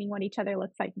explaining what each other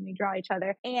looks like when we draw each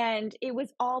other. And it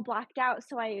was all blacked out.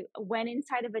 So I went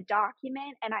inside of a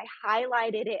document and I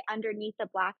highlighted it underneath the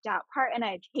blacked out part and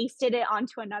I pasted it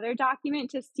onto another document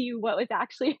to see what was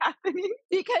actually happening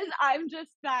because I'm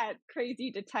just that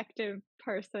crazy detective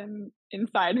person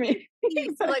inside me.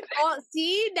 So like, oh,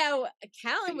 see, now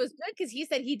Callan was good because he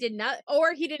said he did not,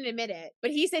 or he didn't admit it,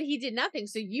 but he said he did nothing.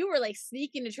 So you were like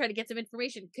sneaking to try to get some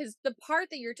information, because the part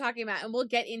that you're talking about, and we'll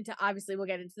get into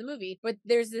the movie, but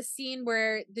there's this scene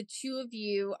where the two of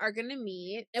you are going to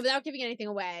meet, and without giving anything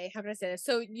away, how can I say this?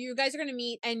 So you guys are going to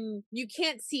meet and you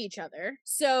can't see each other.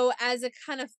 So as a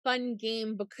kind of fun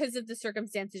game, because of the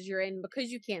circumstances you're in,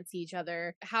 because you can't see each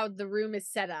other, how the room is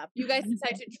set up, you guys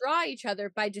decide to draw each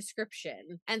other by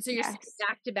description. And so you're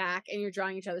back to back and you're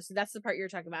drawing each other. So that's the part you're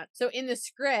talking about. So in the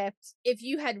script, if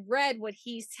you had read what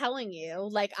he's telling you,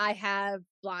 like, I have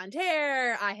blonde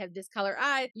hair, I have this color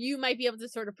eye, you might be able to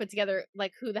sort of put together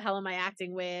like, who the hell am I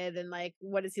acting with, and like,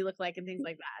 what does he look like, and things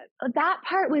like that. That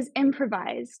part was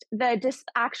improvised, the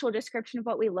actual description of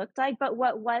what we looked like, but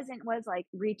what wasn't was like,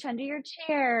 reach under your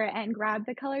chair and grab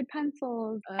the colored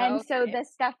pencils. And so the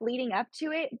stuff leading up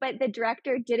to it, but the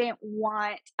director didn't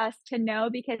want us to know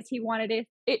because he wanted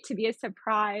it to be a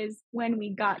surprise when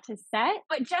we got to set.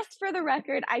 But just for the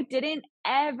record, I didn't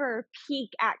ever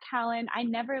peek at Callan. I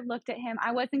never looked at him.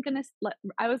 I wasn't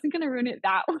gonna ruin it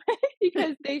that way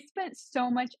because they spent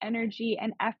so much energy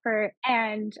and effort,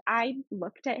 and I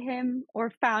looked at him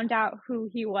or found out who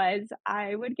he was,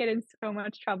 I would get in so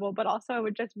much trouble, but also I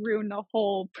would just ruin the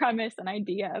whole premise and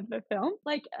idea of the film.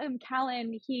 Like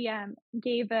Callan, he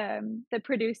gave the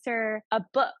producer a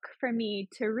book for me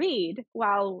to read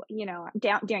while,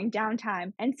 during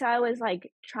downtime. And so I was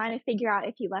like trying to figure out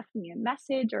if he left me a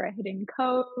message or a hidden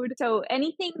code. So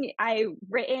anything I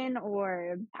written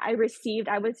or I received,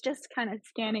 I was just kind of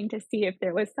scanning to see if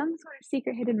there was some sort of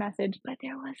secret hidden message, but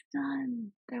there was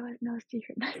none. There was no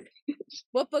secret message.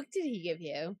 What book did he give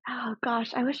you? Oh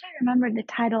gosh, I wish I remembered the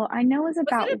title. I know it was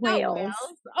about whales.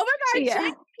 Oh my God,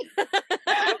 yeah.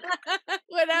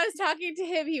 When I was talking to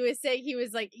him, he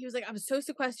was like, I'm so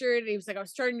sequestered. And he was like, I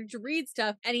was starting to read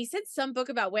stuff, and he said some book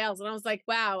about whales, and I was like,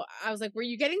 wow. I was like, were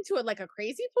you getting to it like a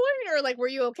crazy point, or like, were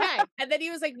you okay? And then he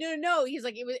was like, no. He's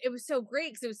like, it was so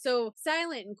great because it was so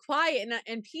silent and quiet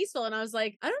and peaceful. And I was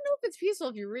like, I don't know if it's peaceful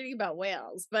if you're reading about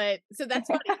whales, but so that's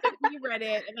funny. He read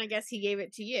it, and I guess he gave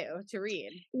it to you to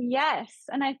read. Yes,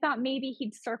 and I thought maybe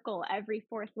he'd circle every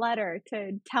fourth letter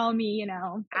to tell me,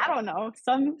 I don't know,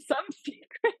 some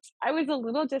secret. I was a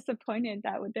little disappointed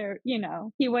that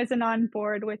he wasn't on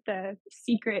board with the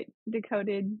secret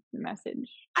decoded message.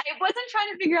 I wasn't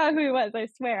trying to figure out who he was, I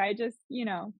swear. I just,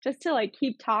 just to like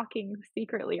keep talking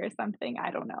secretly or something. I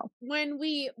don't know. When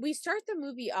we start the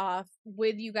movie off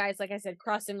with you guys, like I said,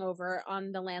 crossing over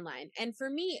on the landline. And for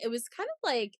me, it was kind of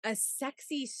like a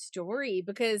sexy story,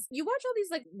 because you watch all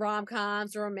these like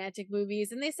rom-coms or romantic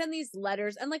movies and they send these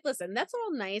letters, and like, listen, that's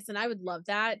all nice and I would love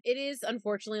that. It is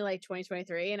unfortunately like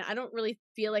 2023, and I don't really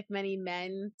feel like many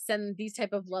men send these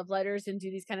type of love letters and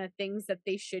do these kind of things that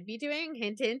they should be doing.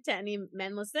 Hint, hint to any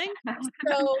men listening. So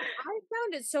I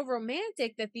found it so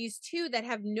romantic that these two that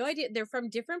have no idea, they're from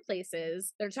different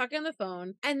places, they're talking on the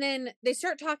phone, and then they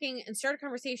start talking and start a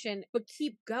conversation, but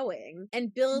keep going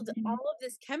and build all of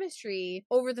this chemistry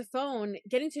over the phone,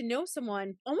 getting to know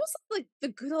someone almost like the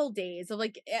good old days of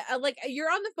like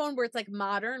you're on the phone where it's like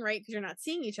modern, right? Because you're not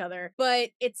seeing each other, but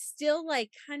it's still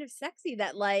like kind of sexy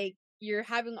that like you're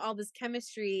having all this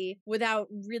chemistry without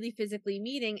really physically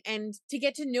meeting, and to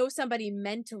get to know somebody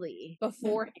mentally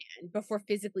beforehand, before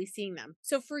physically seeing them.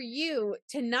 So for you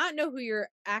to not know who you're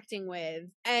acting with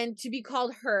and to be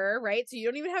called her, right? So you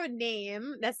don't even have a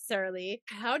name necessarily.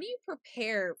 How do you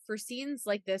prepare for scenes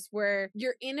like this where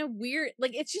you're in a weird,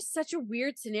 like, it's just such a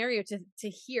weird scenario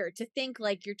to think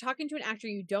like you're talking to an actor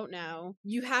you don't know.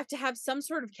 You have to have some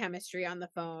sort of chemistry on the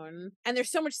phone, and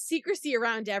there's so much secrecy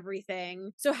around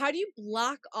everything. So how do you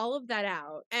block all of that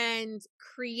out and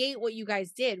create what you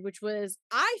guys did, which was,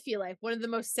 I feel like, one of the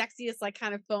most sexiest like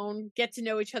kind of phone get to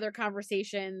know each other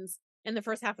conversations in the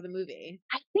first half of the movie?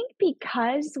 I think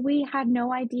because we had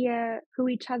no idea who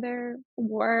each other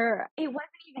were, it wasn't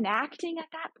even acting at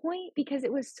that point because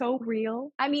it was so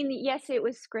real. I mean, yes, it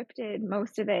was scripted,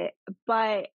 most of it,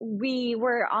 but we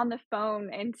were on the phone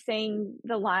and saying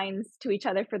the lines to each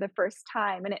other for the first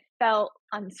time, and it felt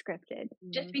unscripted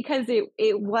just because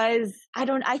it was,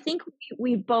 I think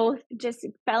we both just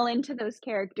fell into those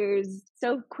characters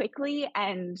so quickly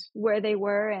and where they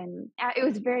were, and it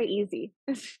was very easy.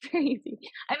 It was very easy.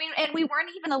 I mean, and we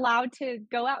weren't even allowed to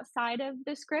go outside of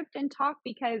the script and talk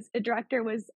because the director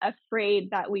was afraid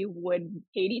that we would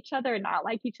hate each other, not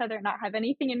like each other, not have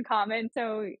anything in common.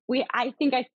 So I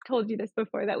think I told you this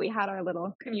before, that we had our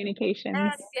little communications.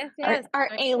 Yes. Our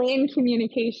alien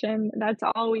communication. That's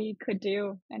all we he could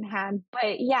do and had.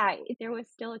 But yeah, there was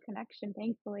still a connection,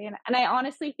 thankfully. And I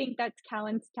honestly think that's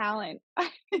Callan's talent.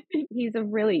 He's a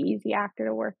really easy actor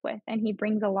to work with, and he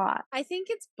brings a lot. I think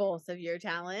it's both of your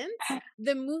talents.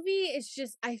 The movie is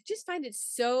just, I just find it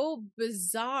so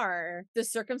bizarre, the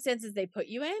circumstances they put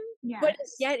you in, but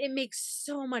yet it makes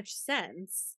so much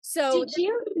sense. So did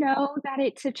you know that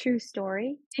it's a true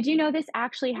story? Did you know this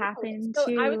actually happened so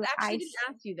to I was actually Ice? going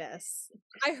to ask you this.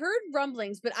 I heard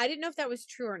rumblings, but I didn't know if that was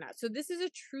true or not. So this is a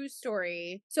true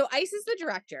story. So Ice is the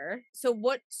director. So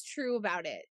what's true about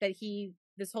it? That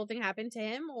this whole thing happened to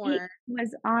him, or? He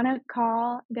was on a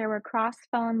call. There were cross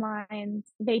phone lines.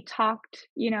 They talked,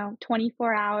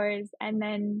 24 hours and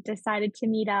then decided to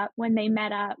meet up. When they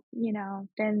met up,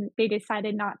 then they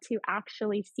decided not to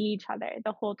actually see each other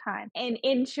the whole time. And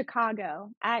in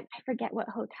Chicago, I forget what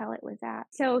hotel it was at.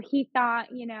 So he thought,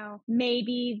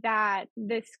 maybe that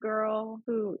this girl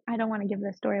who, I don't want to give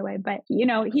the story away, but,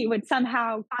 he would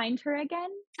somehow find her again.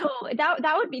 So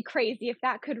that would be crazy if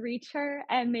that could reach her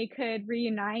and they could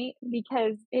reunite,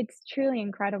 because it's truly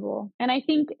incredible. And I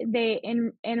think they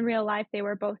in real life they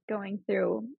were both going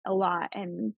through a lot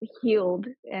and healed,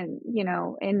 and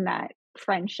in that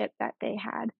friendship that they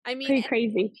had. I mean, pretty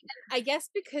crazy. I guess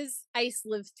because Ice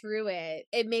lived through it,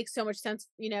 it makes so much sense,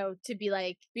 to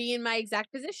be in my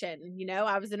exact position.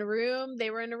 I was in a room, they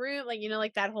were in a room,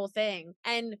 like that whole thing.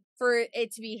 And for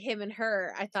it to be him and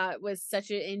her, I thought was such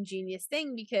an ingenious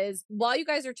thing, because while you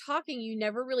guys are talking, you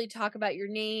never really talk about your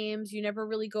names. You never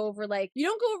really go over you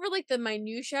don't go over the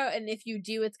minutia. And if you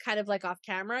do, it's kind of off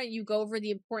camera. You go over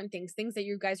the important things that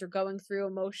you guys are going through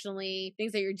emotionally,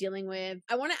 things that you're dealing with.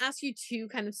 I want to ask you two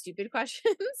kind of stupid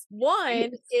questions.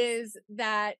 One is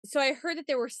that, so I heard that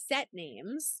there were set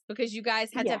names because you guys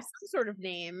had to have some sort of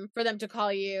name for them to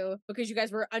call you, because you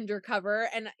guys were undercover.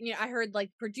 And, I heard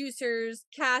producers,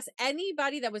 cast,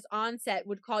 anybody that was on set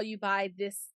would call you by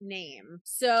this name.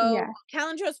 So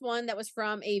Callan chose one that was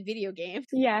from a video game.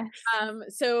 Yes.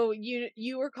 So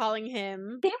you were calling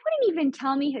him. They wouldn't even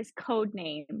tell me his code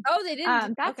name. Oh, they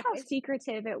didn't. That's how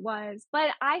secretive it was.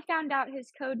 But I found out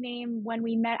his code name when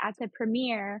we met at the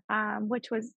premiere, which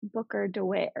was Booker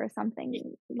DeWitt or something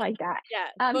like that.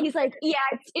 Yeah. He's like,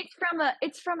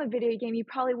 it's from a video game. You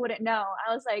probably wouldn't know.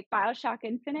 I was like, BioShock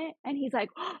Infinite, and he's like,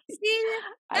 see,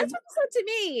 that's what he said to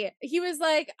me. He was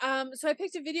like, so I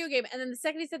picked a video game, and then the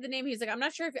second he said the name, he's like, I'm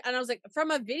not sure if, and I was like,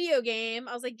 from a video game.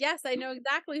 I was like, yes, I know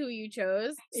exactly who you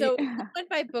chose. So he went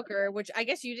by Booker, which I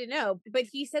guess you didn't know, but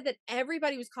he said that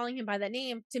everybody was calling him by that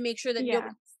name to make sure that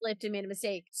nobody slipped and made a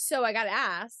mistake. So I got to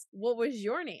ask, what was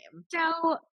your name?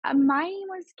 So my name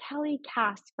was Kelly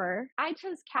Casper. I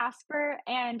chose Casper,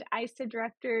 and Ice, the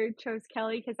director, chose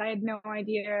Kelly because I had no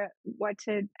idea what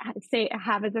to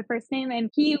have as a first name. And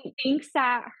he thinks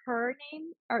that her name,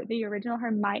 or the original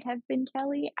her, might have been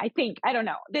Kelly. I think. I don't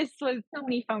know. This was so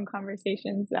many phone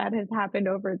conversations that has happened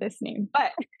over this name.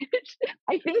 But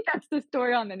I think that's the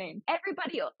story on the name.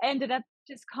 Everybody ended up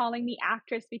just calling me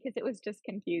actress because it was just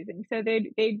confusing. So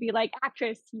they'd be like,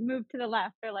 actress, move to the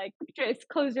left, or like, actress,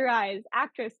 close your eyes,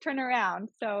 actress, turn around.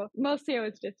 So mostly it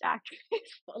was just actress.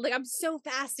 I'm so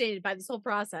fascinated by this whole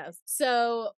process.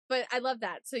 So, but I love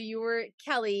that. So you were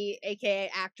Kelly,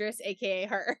 aka actress, aka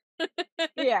her.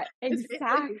 Yeah,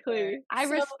 exactly. I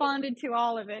responded to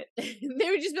all of it. They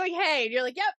would just be like, hey, and you're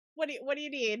like, yep. What do you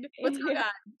need? What's going on?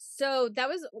 So that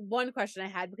was one question I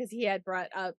had, because he had brought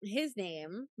up his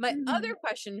name. My other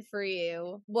question for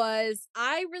you was,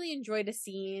 I really enjoyed a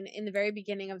scene in the very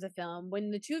beginning of the film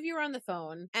when the two of you were on the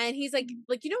phone, and he's like,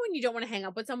 when you don't want to hang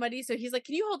up with somebody, so he's like,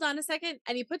 can you hold on a second?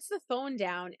 And he puts the phone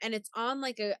down, and it's on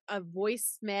a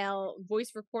voice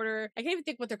recorder. I can't even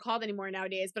think what they're called anymore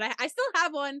nowadays, but I still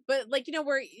have one. But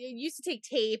where you used to take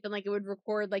tape and it would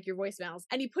record your voicemails,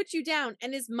 and he puts you down,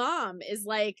 and his mom is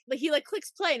he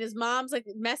clicks play, and his mom's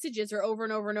messages are over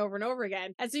and over and over and over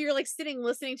again. And so you're sitting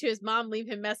listening to his mom leave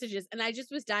him messages. And I just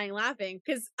was dying laughing,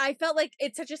 because I felt like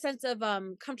it's such a sense of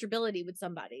comfortability with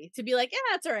somebody to be like, yeah,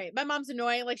 that's all right. My mom's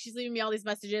annoying. She's leaving me all these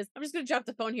messages. I'm just going to drop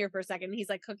the phone here for a second. And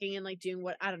he's cooking and doing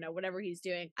whatever he's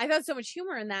doing. I found so much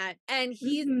humor in that. And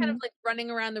he's kind of running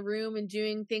around the room and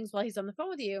doing things while he's on the phone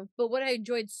with you. But what I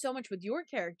enjoyed so much with your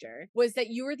character was that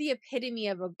you were the epitome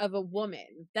of a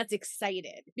woman that's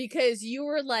excited, because you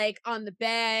were on the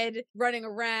bed, running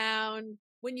around.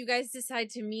 When you guys decide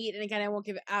to meet, and again, I won't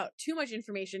give out too much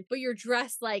information, but you're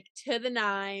dressed to the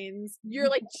nines. You're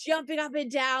jumping up and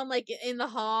down in the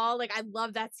hall. I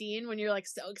love that scene when you're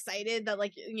so excited that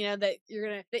that you're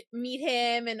gonna meet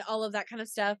him and all of that kind of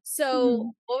stuff.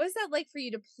 So what was that like for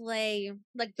you to play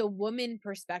the woman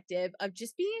perspective of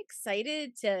just being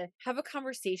excited to have a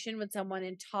conversation with someone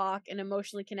and talk and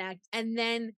emotionally connect, and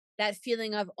then that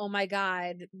feeling of, oh my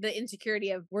God, the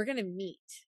insecurity of we're going to meet.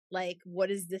 Like, what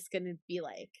is this going to be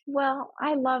like? Well,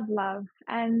 I love love,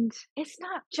 and it's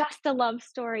not just a love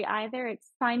story either.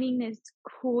 It's finding this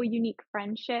cool, unique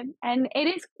friendship. And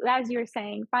it is, as you're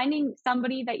saying, finding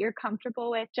somebody that you're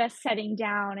comfortable with, just sitting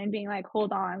down and being like,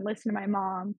 hold on, listen to my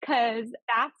mom. Because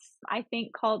that's, I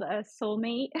think, called a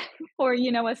soulmate or,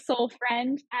 a soul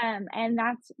friend. And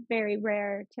that's very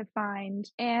rare to find.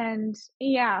 And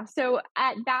yeah, so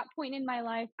at that point in my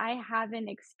life, I haven't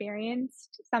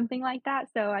experienced something like that.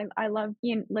 So I love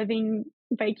living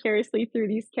vicariously through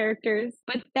these characters.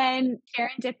 But then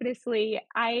serendipitously,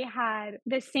 I had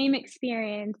the same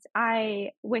experience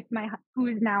with my who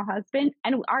is now husband,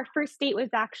 and our first date was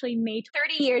actually May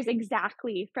 30 years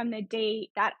exactly from the date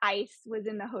that Ice was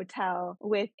in the hotel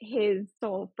with his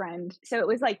soul friend. So it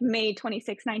was like May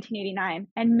 26, 1989,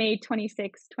 and May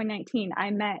 26, 2019,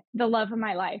 I met the love of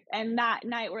my life. And that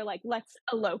night we're like, let's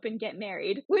elope and get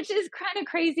married, which is kind of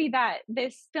crazy that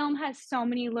this film has so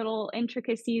many little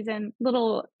intricacies and little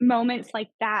moments like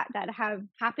that have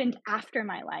happened after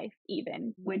my life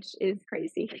even, which is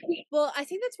crazy. Well, I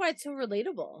think that's why it's so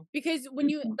relatable, because when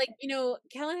you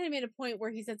Kellen had made a point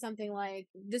where he said something like,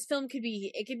 this film could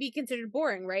be considered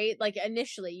boring, right? Like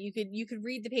initially you could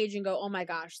read the page and go, oh my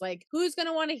gosh, like who's going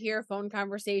to want to hear a phone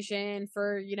conversation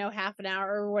for, half an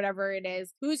hour or whatever it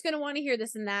is? Who's going to want to hear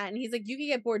this and that? And he's like, you could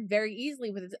get bored very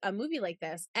easily with a movie like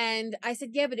this. And I said,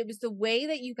 yeah, but it was the way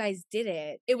that you guys did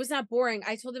it. It was not boring.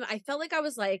 I told him, I felt like I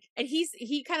was like, and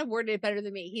he kind of worded it better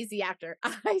than me. He's the actor.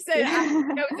 I said,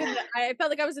 I felt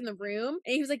like I was in the room,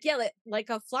 and he was like, yeah, like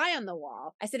a fly on the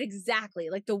wall. I said, exactly.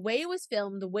 Like the way it was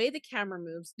filmed, the way the camera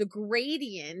moves, the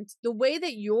gradient, the way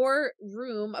that your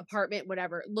room, apartment,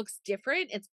 whatever, looks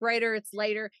different. It's brighter, it's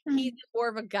lighter. He's more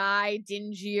of a guy,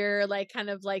 dingier, like kind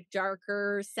of like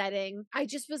darker setting. I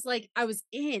just was like, I was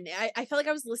in. I felt like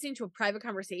I was listening to a private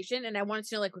conversation, and I wanted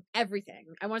to know like everything.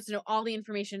 I wanted to know all the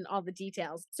information, all the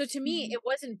details. So to me, it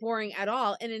wasn't boring at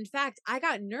all. And in fact, I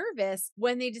got nervous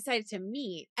when they decided to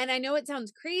meet. And I know it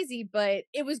sounds crazy, but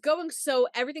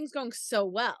everything's going so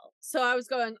well. So I was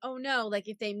going, oh no, like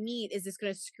if they meet, is this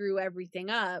going to screw everything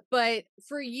up? But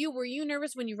for you, were you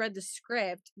nervous when you read the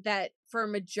script that for a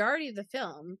majority of the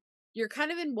film, you're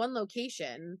kind of in one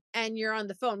location and you're on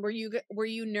the phone? Were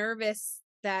you nervous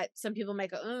that some people might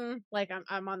go, like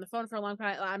I'm on the phone for a long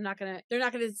time, they're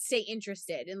not gonna stay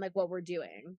interested in like what we're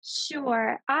doing?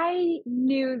 Sure. I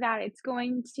knew that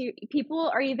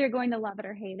people are either going to love it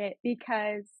or hate it,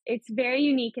 because it's very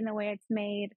unique in the way it's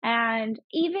made. And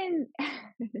even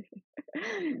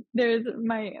there's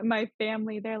my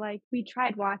family, they're like, we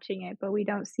tried watching it, but we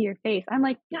don't see your face. I'm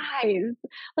like, guys,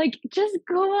 like just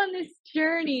go on this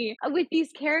journey with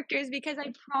these characters, because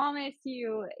I promise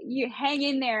you hang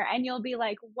in there and you'll be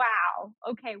like, wow,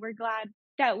 okay, we're glad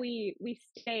that we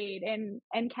stayed and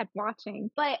kept watching.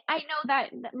 But I know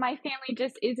that my family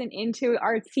just isn't into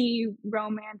artsy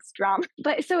romance drama.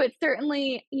 But so it's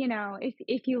certainly,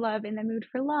 if you love In the Mood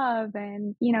for Love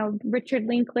and, Richard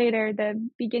Linklater, the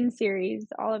Begin series,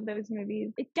 all of those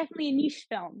movies, it's definitely a niche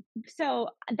film. So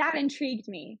that intrigued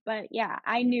me. But yeah,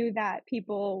 I knew that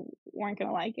people weren't going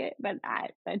to like it, but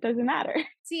that doesn't matter.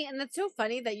 See, and that's so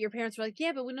funny that your parents were like,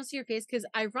 yeah, but we don't see your face, because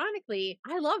ironically,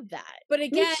 I love that. But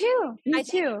again, me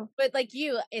too. But like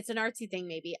you, it's an artsy thing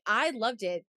maybe. I loved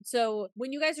it. So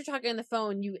when you guys are talking on the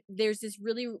phone, there's this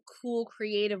really cool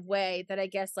creative way that I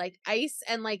guess like Ice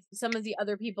and like some of the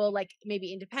other people, like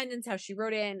maybe Independence, how she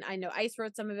wrote it, and I know Ice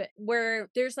wrote some of it, where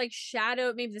there's like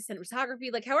shadow, maybe the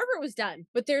cinematography, like however it was done,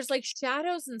 but there's like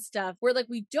shadows and stuff where like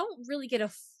we don't really get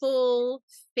a full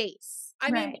face. I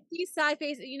mean, these side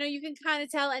face, you can kind of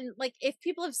tell. And like, if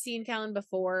people have seen Kellen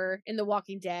before in The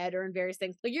Walking Dead or in various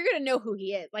things, like you're going to know who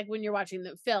he is. Like when you're watching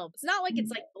the film, it's not like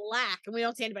it's like black and we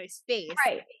don't see anybody's face,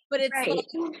 right? But it's like,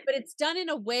 but it's done in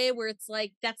a way where it's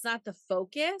like, that's not the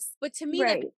focus. But to me,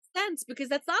 that makes sense, because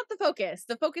that's not the focus.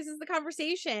 The focus is the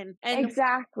conversation and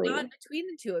exactly not between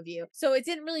the two of you. So it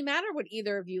didn't really matter what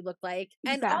either of you looked like.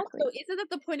 And also, isn't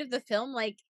that the point of the film?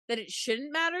 Like, that it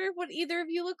shouldn't matter what either of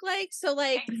you look like. So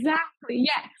like, exactly.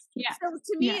 Yes. So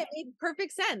to me, it made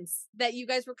perfect sense that you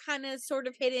guys were kind of sort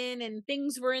of hidden and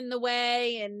things were in the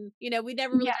way. And, we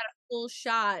never really got a full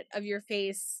shot of your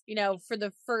face, for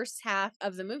the first half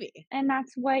of the movie. And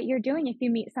that's what you're doing if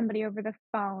you meet somebody over the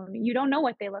phone. You don't know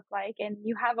what they look like and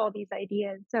you have all these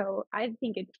ideas. So I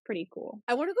think it's pretty cool.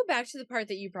 I want to go back to the part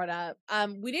that you brought up.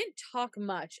 We didn't talk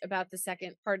much about the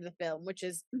second part of the film, which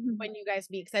is when you guys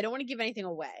meet, because I don't want to give anything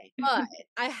away. But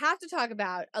I have to talk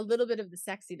about a little bit of the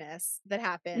sexiness that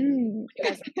happened.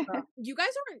 You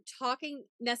guys aren't talking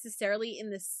necessarily in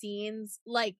the scenes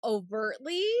like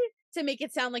overtly, to make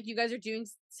it sound like you guys are doing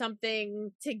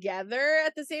something together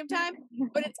at the same time,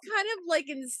 but it's kind of like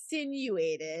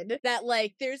insinuated that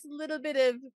like there's a little bit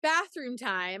of bathroom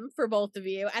time for both of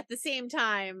you at the same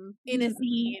time in a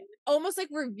scene, almost like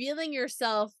revealing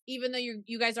yourself even though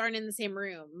you guys aren't in the same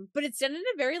room, but it's done in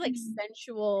a very like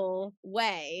sensual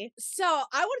way. So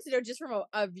I wanted to know, just from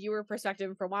a viewer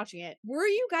perspective from watching it, were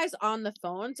you guys on the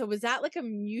phone? So was that like a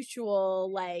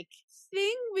mutual like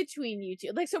thing between you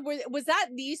two? Like, so was that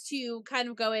these two kind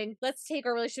of going, let's take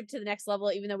our relationship to the next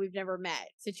level even though we've never met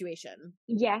situation?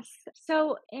 Yes.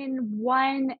 So in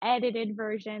one edited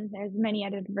version, there's many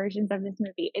edited versions of this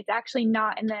movie. It's actually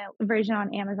not in the version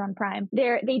on Amazon Prime.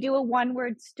 They do a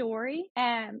one-word story,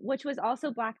 which was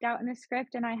also blacked out in the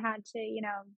script, and I had to,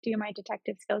 do my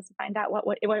detective skills to find out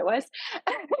what it was.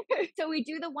 So we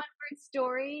do the one-word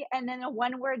story, and then a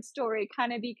one-word story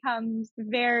kind of becomes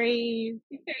very,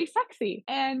 very sexy.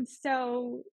 And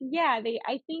so, yeah,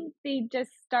 I think they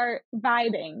just start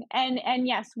vibing. And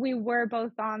yes, we were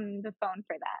both on the phone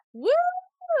for that. Woo!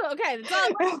 Okay, that's all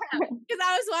because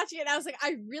I was watching it and I was like,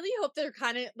 I really hope they're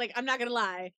kind of like, I'm not gonna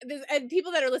lie, and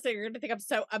people that are listening are gonna think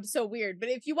I'm so weird, but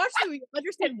if you watch the movie, you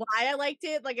understand why I liked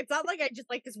it. Like, it's not like I just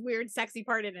like this weird sexy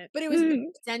part in it, but it was very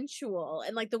sensual,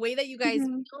 and like the way that you guys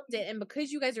filmed it, and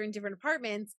because you guys are in different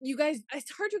apartments, you guys,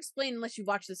 it's hard to explain unless you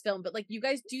watch this film, but like you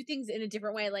guys do things in a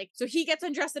different way. Like, so he gets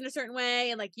undressed in a certain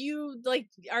way, and like you like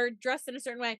are dressed in a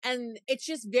certain way, and it's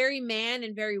just very man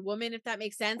and very woman, if that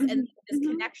makes sense. And this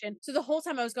connection. So the whole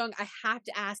time I was going, I have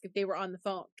to ask if they were on the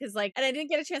phone, because like, and I didn't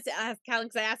get a chance to ask Callan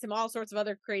because I asked him all sorts of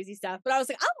other crazy stuff, but I was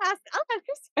like, I'll ask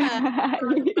Christina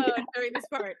on the phone during this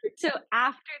part. So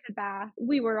after the bath,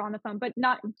 we were on the phone, but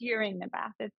not during the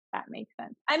bath, if that makes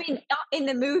sense. I mean, in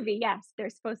the movie, yes, they're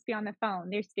supposed to be on the phone.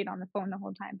 They stayed on the phone the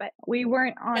whole time, but we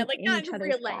weren't on like not each in other's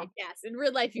real life. bath. Yes, in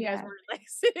real life, you guys weren't like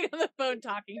sitting on the phone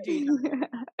talking to each other.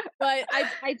 But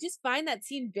I just find that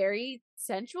scene very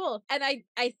sensual, and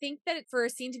I think that for a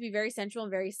scene to be very sensual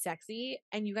and very sexy,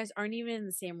 and you guys aren't even in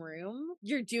the same room,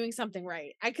 you're doing something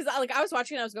right. Because I was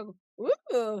watching and I was going,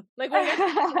 ooh, like,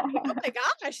 oh my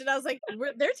gosh, and I was like, they're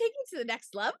taking it to the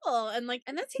next level, and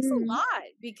that takes a lot,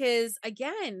 because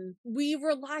again, we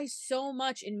rely so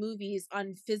much in movies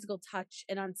on physical touch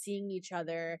and on seeing each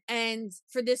other, and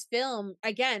for this film,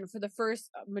 again, for the first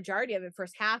majority of it,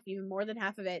 first half, even more than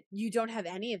half of it, you don't have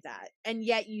any of that, and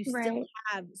yet you still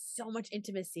have so much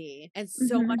intimacy and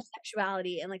so much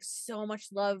sexuality and like so much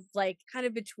love, like kind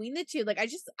of between the two. Like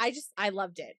I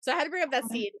loved it. So I had to bring up that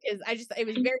scene because it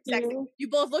was very sexy. You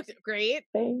both looked great.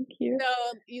 Thank you.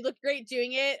 So you looked great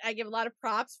doing it. I give a lot of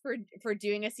props for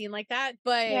doing a scene like that.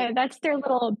 But yeah, that's their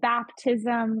little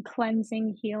baptism,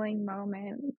 cleansing, healing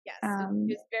moment. Yes,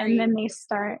 and then they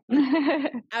start.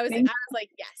 I was like,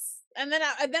 yes. And then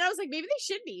I was like, maybe they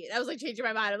should be. I was like changing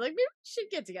my mind. I'm like, maybe we should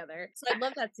get together. So I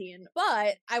love that scene.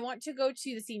 But I want to go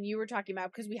to the scene you were talking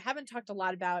about, because we haven't talked a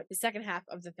lot about the second half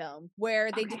of the film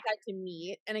where they decide to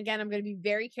meet. And again, I'm going to be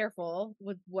very careful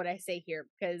with what I say here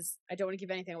because I don't want to give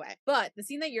anything away. But the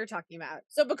scene that you're talking about.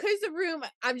 So because the room,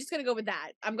 I'm just going to go with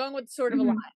that. I'm going with sort of a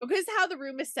lot. Because how the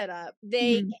room is set up,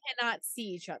 they cannot see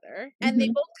each other. And they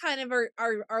both kind of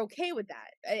are okay with that.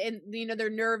 And, they're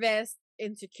nervous,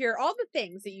 insecure, all the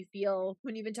things that you feel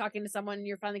when you've been talking to someone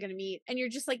you're finally going to meet and you're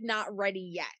just like not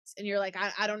ready yet, and you're like,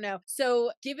 I don't know.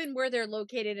 So given where they're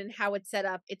located and how it's set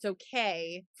up, it's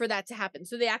okay for that to happen.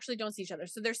 So they actually don't see each other,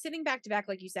 so they're sitting back to back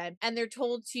like you said, and they're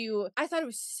told to, I thought it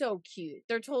was so cute,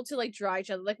 they're told to like draw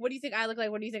each other, like, what do you think I look like,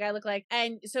 what do you think I look like?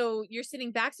 And so you're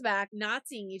sitting back to back not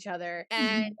seeing each other,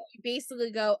 and you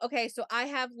basically go, okay, so I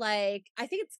have like, I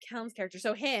think it's Callan's character,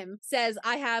 so him says,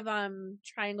 I have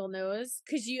triangle nose,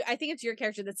 because I think it's your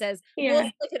character that says, well, is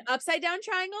it like an upside down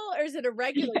triangle or is it a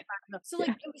regular triangle? So like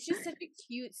it was just such a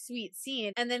cute, sweet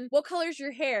scene. And then, what color's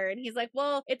your hair? And he's like,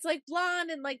 well, it's like blonde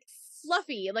and like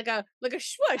fluffy, like a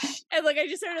swoosh. And like I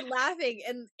just started laughing,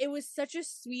 and it was such a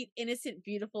sweet, innocent,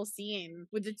 beautiful scene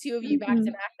with the two of you back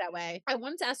to back that way. I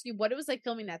wanted to ask you what it was like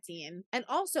filming that scene, and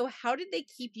also how did they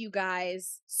keep you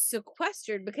guys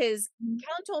sequestered? Because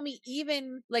Callan told me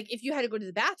even like if you had to go to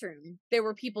the bathroom, there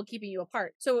were people keeping you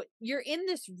apart. So you're in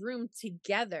this room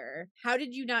together. How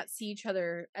did you not see each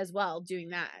other as well doing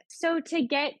that? So to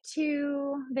get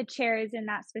to the chairs in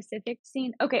that specific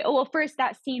scene, okay, well, first,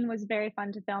 that scene was very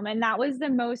fun to film, and that was the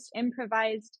most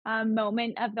improvised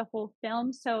moment of the whole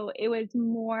film. So it was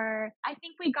more, I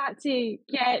think we got to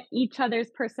get each other's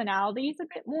personalities a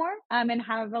bit more and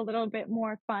have a little bit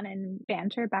more fun and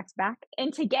banter back to back.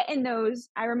 And to get in those,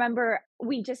 I remember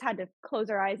we just had to close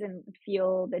our eyes and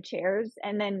feel the chairs.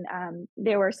 And then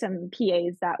there were some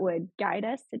PAs that would guide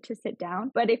us to sit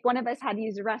down. But if one of us had to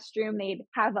use the restroom, they'd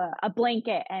have a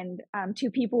blanket, and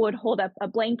two people would hold up a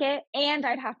blanket, and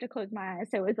I'd have to close my eyes.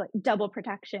 So it was like double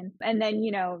protection. And then,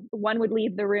 one would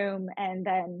leave the room, and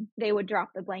then they would drop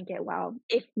the blanket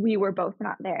if we were both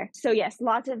not there. So yes,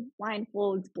 lots of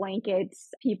blindfolds, blankets,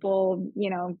 people,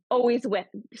 always with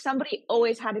somebody,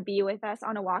 always had to be with us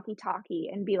on a walkie-talkie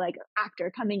and be like,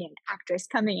 actor coming in, actress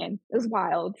coming in. It was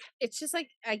wild. It's just like,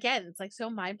 again, it's like so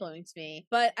mind-blowing to me,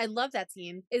 but I love that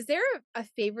scene. Is there a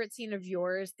favorite scene of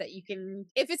yours that you can,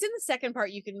 if it's in the second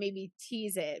part, you can maybe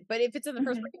tease it, but if it's in the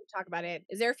first part, you can talk about it.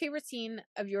 Is there a favorite scene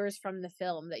of yours from the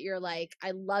film that you're like,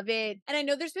 I love it? And I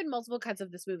know there's been multiple cuts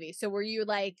of this movie, so were you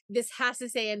like, this has to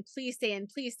stay in, please stay in,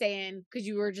 please stay in, because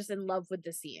you were just in love with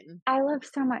the scene? I love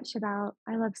so much about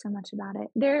it.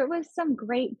 There was some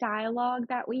great dialogue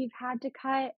that we've had to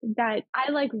cut that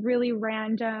I like, really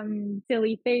random,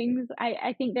 silly things.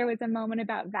 I think there was a moment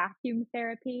about vacuum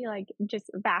therapy, like just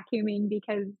vacuuming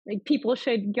because like people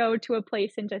should go to a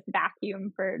place and just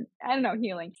vacuum for, I don't know,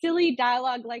 healing. Silly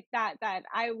dialogue like that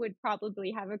I would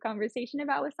probably have a conversation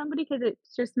about with somebody because it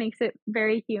just makes it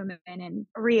very human and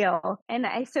real. And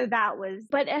so that was,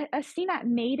 but a scene that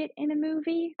made it in a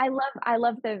movie. I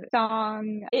love the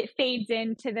song. It fades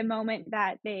into the moment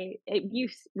that you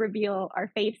reveal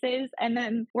our faces, and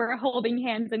then we're holding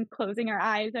hands and closing our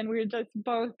eyes, and we're just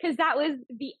both, because that was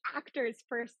the actor's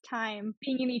first time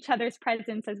being in each other's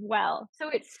presence as well. So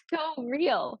it's so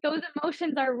real. Those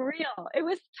emotions are real. It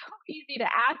was so easy to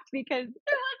act because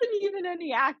there wasn't even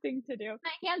any acting to do.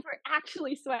 My hands were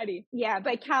actually sweaty. Yeah,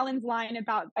 but Callan's line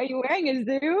about, are you wearing a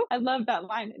zoo? I love that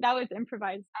line. That was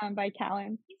improvised by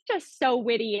Callan. He's just so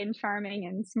witty and charming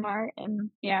and smart, and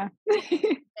yeah.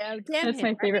 Yeah, that's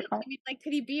my favorite part. I mean, like,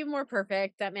 could he be more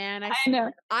perfect? That man. I know.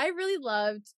 I really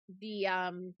loved the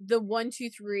 1, 2,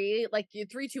 3, like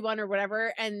 3, 2, 1 or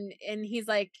whatever, and he's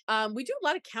like, we do a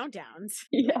lot of countdowns.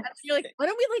 Yeah. You're like, why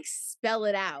don't we like spell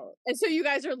it out? And so you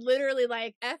guys are literally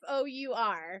like FOURTHREE,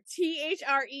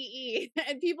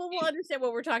 and people will understand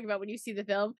what we're talking about when you see the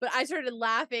film. But I started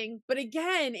laughing. But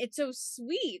again, it's so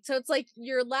sweet. So it's like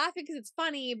you're laughing because it's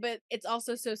funny, but it's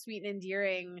also so sweet and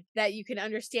endearing that you can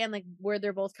understand like where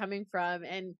they're both coming from.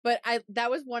 And that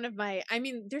was one of my, I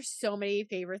mean, there's so many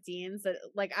favorite scenes that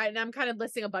like I'm kind of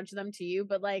listing a bunch of them to you,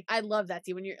 but like I love that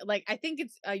scene when you're like, I think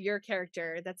it's your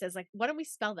character that says like, why don't we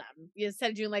spell them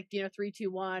instead of doing like 3,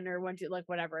 2, 1 or 1, 2, like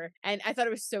whatever. And I thought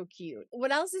it was so cute.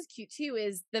 What else is cute too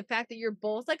is the fact that you're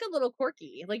both like a little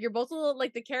quirky, like you're both a little,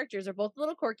 like the characters are both a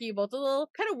little quirky, both a little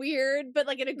kind of weird, but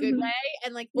like in a good way,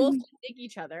 and like both dig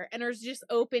each other and are just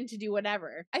open to do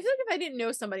whatever. I feel like if I didn't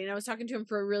know somebody and I was talking to him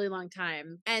for a really long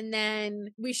time and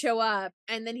then we show up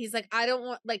and then he's like, I don't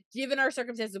want, like, given our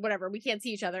circumstances, whatever, we can't see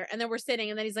each other, and then we're sitting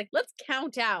and then he's like, let's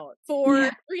count out for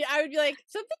 3. I would be like,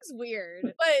 something's weird,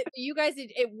 but you guys,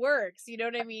 it works, you know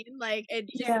what I mean? Like it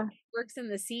just works in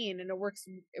the scene and it works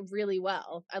really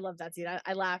well. I love that scene.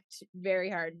 I laughed very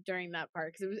hard during that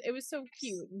part because it was so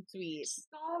cute and sweet.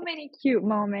 So many cute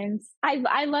moments.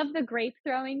 I love the grape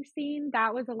throwing scene.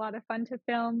 That was a lot of fun to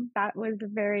film. That was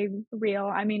very real.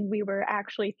 I mean, we were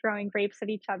actually throwing grapes at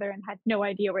each other and had no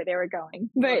idea where they were going.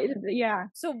 But yeah.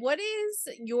 So what is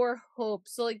your hope?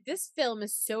 So like this film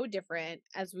is so different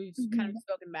as we've kind of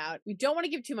spoken about. We don't want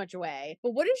to give too much away,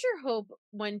 but what is your hope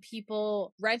when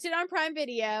people rent it on Prime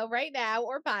Video right now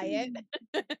or buy it?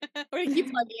 We're gonna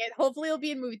keep plugging it. Hopefully it'll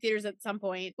be in movie theaters at some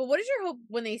point. But what is your hope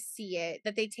when they see it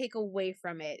that they take away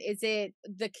from it? Is it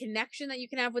the connection that you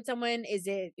can have with someone? Is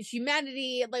it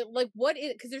humanity? Like what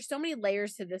is, because there's so many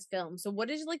layers to this film. So what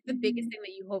is like the biggest thing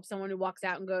that you hope someone who walks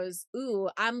out and goes, ooh,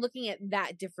 I'm looking at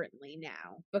that differently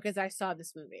now because I saw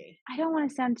this movie? I don't want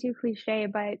to sound too cliche,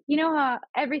 but you know how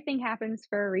everything happens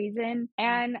for a reason,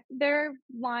 and their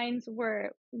lines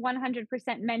were 100%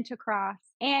 meant to cross,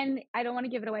 and I don't want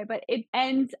to give it away, but it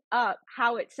ends up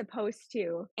how it's supposed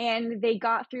to, and they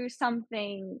got through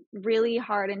something really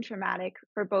hard and traumatic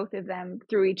for both of them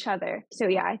through each other. So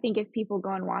yeah, I think if people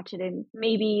go and watch it and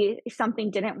maybe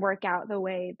something didn't work out the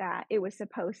way that it was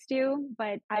supposed to,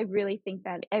 but I really think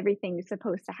that everything is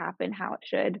supposed to happen how it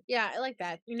should. Yeah, I like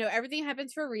that. Everything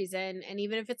happens for a reason, and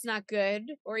even if it's not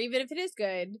good or even if it is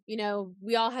good,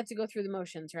 we all have to go through the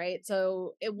motions, right?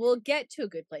 So it will get to a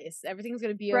good good place. Everything's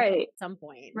going to be okay Right. at some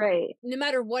point. Right. No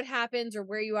matter what happens or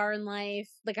where you are in life,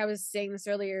 like I was saying this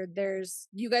earlier,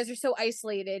 you guys are so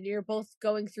isolated. You're both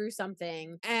going through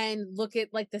something, and look at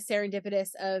like the serendipitous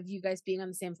of you guys being on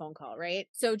the same phone call, right?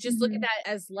 So just look at that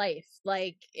as life.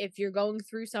 Like if you're going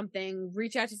through something,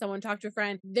 reach out to someone, talk to a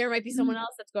friend. There might be someone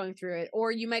else that's going through it,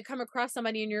 or you might come across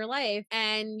somebody in your life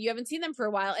and you haven't seen them for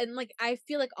a while. And like, I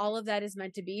feel like all of that is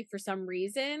meant to be for some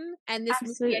reason. And this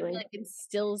movie, I feel like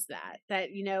instills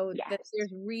that, you know, that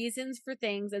there's reasons for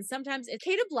things. And sometimes it's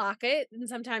okay to block it, and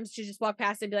sometimes to just walk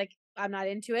past and be like, I'm not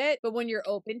into it. But when you're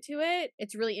open to it,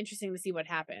 it's really interesting to see what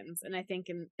happens. And I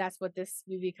think that's what this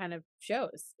movie kind of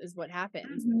shows, is what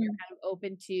happens when you're kind of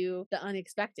open to the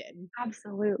unexpected.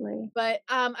 Absolutely. But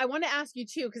I want to ask you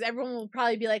too, because everyone will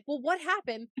probably be like, well, what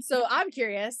happened? So I'm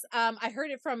curious. I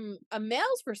heard it from a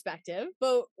male's perspective,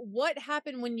 but what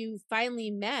happened when you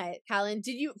finally met Callan?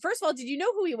 First of all, did you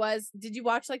know who he was? Did you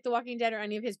watch like The Walking Dead or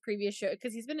any of his previous shows?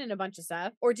 Because he's been in a bunch of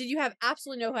stuff. Or did you have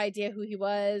absolutely no idea who he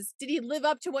was? Did he live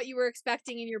up to what you were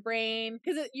expecting in your brain?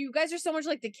 Because you guys are so much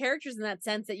like the characters in that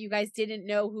sense that you guys didn't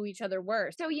know who each other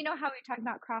were. So you know how we talk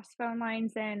about cross phone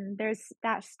lines and there's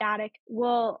that static?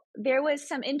 Well, there was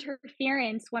some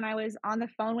interference when I was on the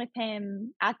phone with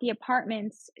him at the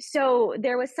apartments. So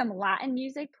there was some Latin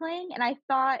music playing, and I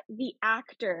thought the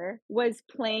actor was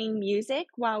playing music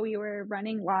while we were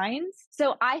running lines.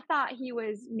 So I thought he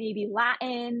was maybe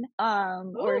Latin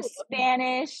or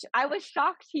Spanish. I was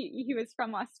shocked he was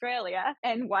from Australia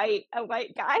and a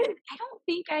white guy. I don't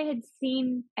think I had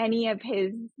seen any of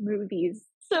his movies,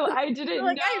 so I didn't know.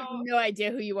 I have no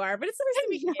idea who you are, but it's the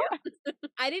first time you.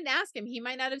 I didn't ask him. He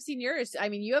might not have seen yours. I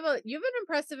mean, you have an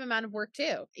impressive amount of work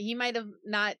too. He might have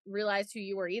not realized who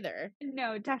you were either.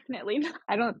 No, definitely not.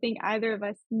 I don't think either of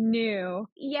us knew.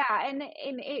 Yeah, and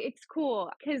it's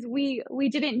cool because we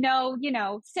didn't know, you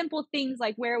know, simple things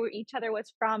like where each other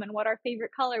was from and what our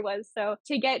favorite color was. So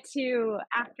to get to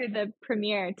after the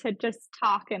premiere to just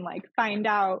talk and like find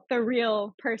out the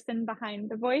real person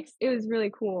behind the voice, it was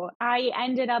really cool. I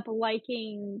ended up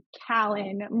liking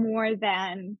Callan more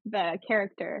than the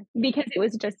character because it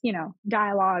was just, you know,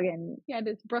 dialogue and he had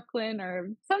this Brooklyn or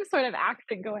some sort of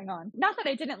accent going on. Not that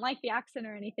I didn't like the accent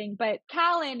or anything, but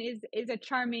Callan is a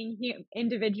charming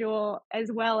individual as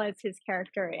well as his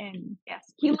character, and yes,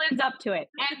 he lives up to it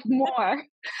and more.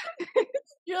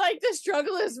 You're like, the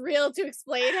struggle is real to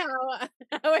explain how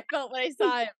I felt when I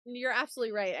saw him. You're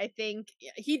absolutely right. I think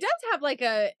he does have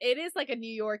it is like a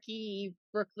New York-y,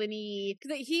 Brooklyn-y,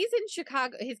 because he's in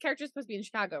Chicago. His character is supposed to be in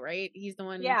Chicago, right? He's the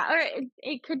one. Yeah, or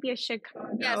it could be a Chicago.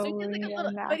 Yeah, so he has like a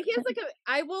little, but he has like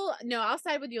I'll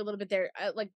side with you a little bit there.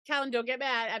 Like, Callan, don't get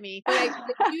mad at me, but I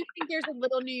do think there's a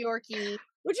little New York-y,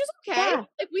 which is okay. Yeah.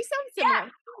 Like, we sound similar. Yeah.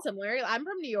 Similar. I'm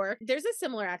from New York. There's a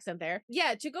similar accent there.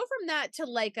 Yeah, to go from that to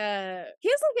like he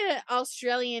has like an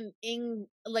Australian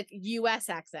like US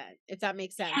accent, if that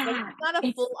makes sense. Yeah, like, it's not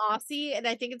a full Aussie, and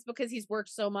I think it's because he's worked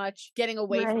so much getting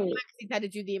away from it, because he's had to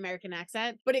do the American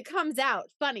accent. But it comes out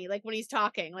funny, like when he's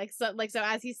talking, so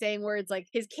as he's saying words, like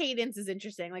his cadence is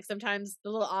interesting. Like sometimes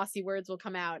the little Aussie words will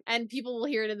come out, and people will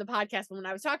hear it in the podcast. But when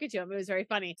I was talking to him, it was very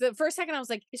funny. So for a second, I was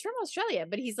like, he's from Australia,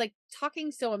 but he's like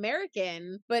talking so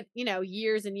American. But you know,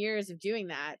 years and years of doing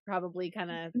that probably kind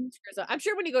of screws up. I'm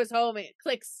sure when he goes home, it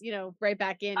clicks, you know, right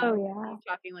back in. Oh yeah,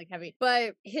 talking like heavy.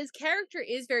 But his character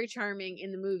is very charming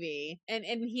in the movie, and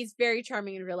he's very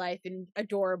charming in real life and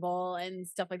adorable and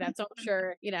stuff like that. So I'm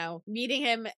sure, you know, meeting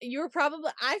him,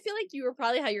 I feel like you were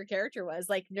probably how your character was,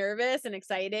 like nervous and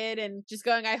excited and just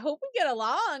going, I hope we get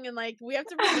along, and like we have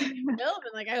to film, and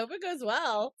like I hope it goes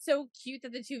well. So cute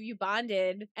that the two of you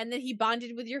bonded, and then he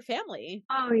bonded with your family.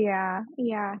 Oh yeah,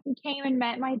 yeah. He came and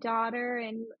met my daughter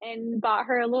and bought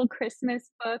her a little Christmas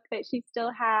book that she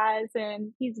still has,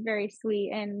 and he's very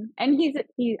sweet, and he's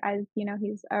as you know,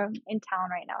 he's in town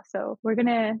right now, so we're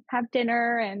gonna have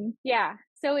dinner, and yeah,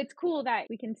 so it's cool that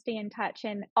we can stay in touch,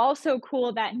 and also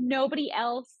cool that nobody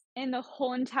else in the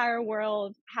whole entire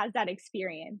world has that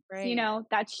experience, right? You know,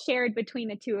 that's shared between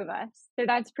the two of us, so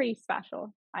that's pretty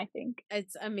special. I think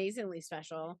it's amazingly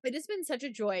special. It has been such a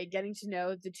joy getting to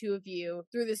know the two of you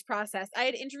through this process. I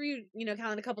had interviewed, you know,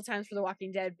 Callan a couple times for The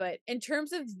Walking Dead, but in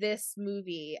terms of this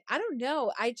movie, I don't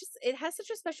know. It has such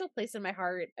a special place in my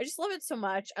heart. I just love it so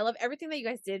much. I love everything that you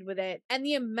guys did with it, and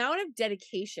the amount of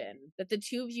dedication that the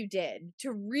two of you did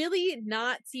to really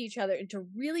not see each other and to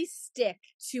really stick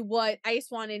to what ICE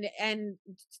wanted and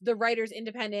the writers'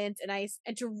 independence and ICE,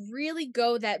 and to really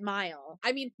go that mile.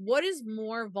 I mean, what is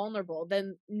more vulnerable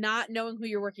than not knowing who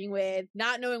you're working with,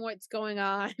 not knowing what's going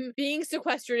on, being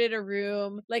sequestered in a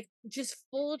room, like just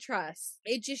full trust.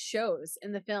 It just shows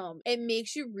in the film. It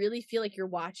makes you really feel like you're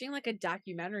watching like a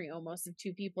documentary almost of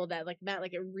two people that like met.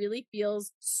 Like it really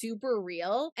feels super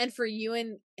real. And for you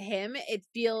and him, it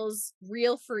feels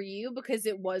real for you because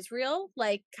it was real,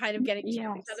 like kind of getting to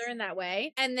know each other in that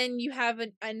way. And then you have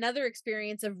another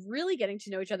experience of really getting to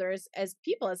know each other as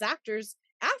people, as actors,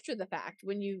 after the fact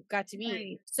when you got to meet.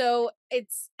 Right. So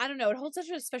it's, I don't know, it holds such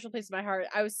a special place in my heart.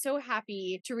 I was so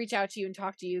happy to reach out to you and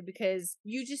talk to you because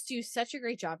you just do such a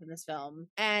great job in this film.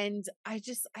 And I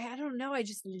don't know, I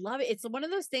just love it. It's one of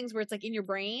those things where it's like in your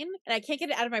brain and I can't get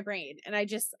it out of my brain. And I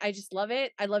just love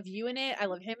it. I love you in it. I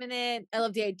love him in it. I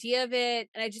love the idea of it.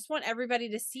 And I just want everybody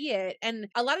to see it. And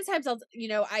a lot of times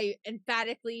I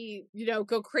emphatically,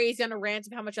 go crazy on a rant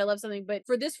of how much I love something. But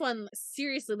for this one,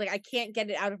 seriously, like I can't get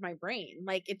it out of my brain.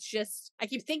 Like it's just, I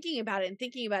keep thinking about it and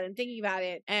thinking about it and thinking about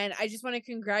it. And I just want to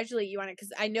congratulate you on it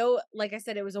because I know, like I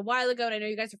said, it was a while ago and I know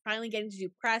you guys are finally getting to do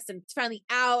press and it's finally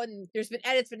out and there's been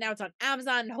edits, but now it's on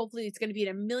Amazon and hopefully it's going to be in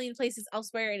a million places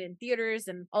elsewhere and in theaters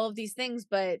and all of these things.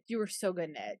 But you were so good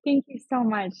in it. Thank you so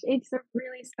much. It's a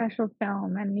really special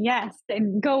film. And yes,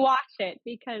 and go watch it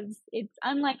because it's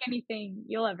unlike anything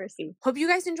you'll ever see. Hope you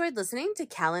guys enjoyed listening to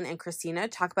Callan and Christina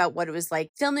talk about what it was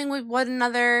like filming with one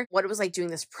another, what it was like doing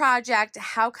this project,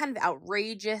 how kind of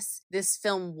outrageous this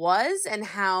film was and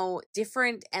how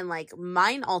different and like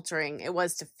mind altering it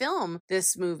was to film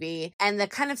this movie and the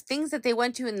kind of things that they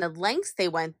went to and the lengths they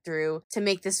went through to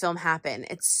make this film happen.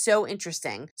 It's so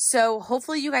interesting. So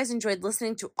hopefully you guys enjoyed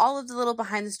listening to all of the little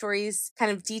behind the stories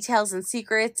kind of details and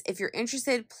secrets. If you're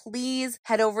interested, please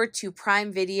head over to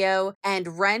Prime Video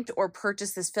and rent or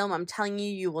purchase this film. I'm telling you,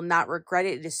 you will not regret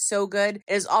it. It is so good.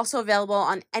 It is also available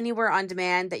on anywhere on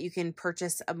demand that you can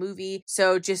purchase a movie.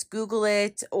 So just Google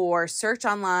it or search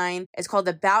online. It's called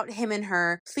About Him and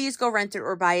Her. Please go rent it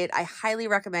or buy it. I highly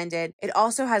recommend it. It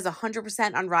also has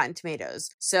 100% on Rotten Tomatoes.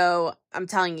 So I'm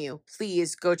telling you,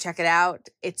 please go check it out.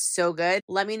 It's so good.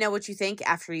 Let me know what you think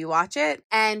after you watch it.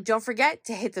 And don't forget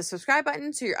to hit the subscribe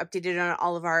button so you're updated on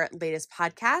all of our latest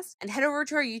podcasts. And head over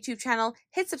to our YouTube channel,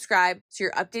 hit subscribe so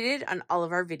you're updated on all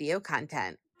of our video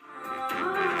content.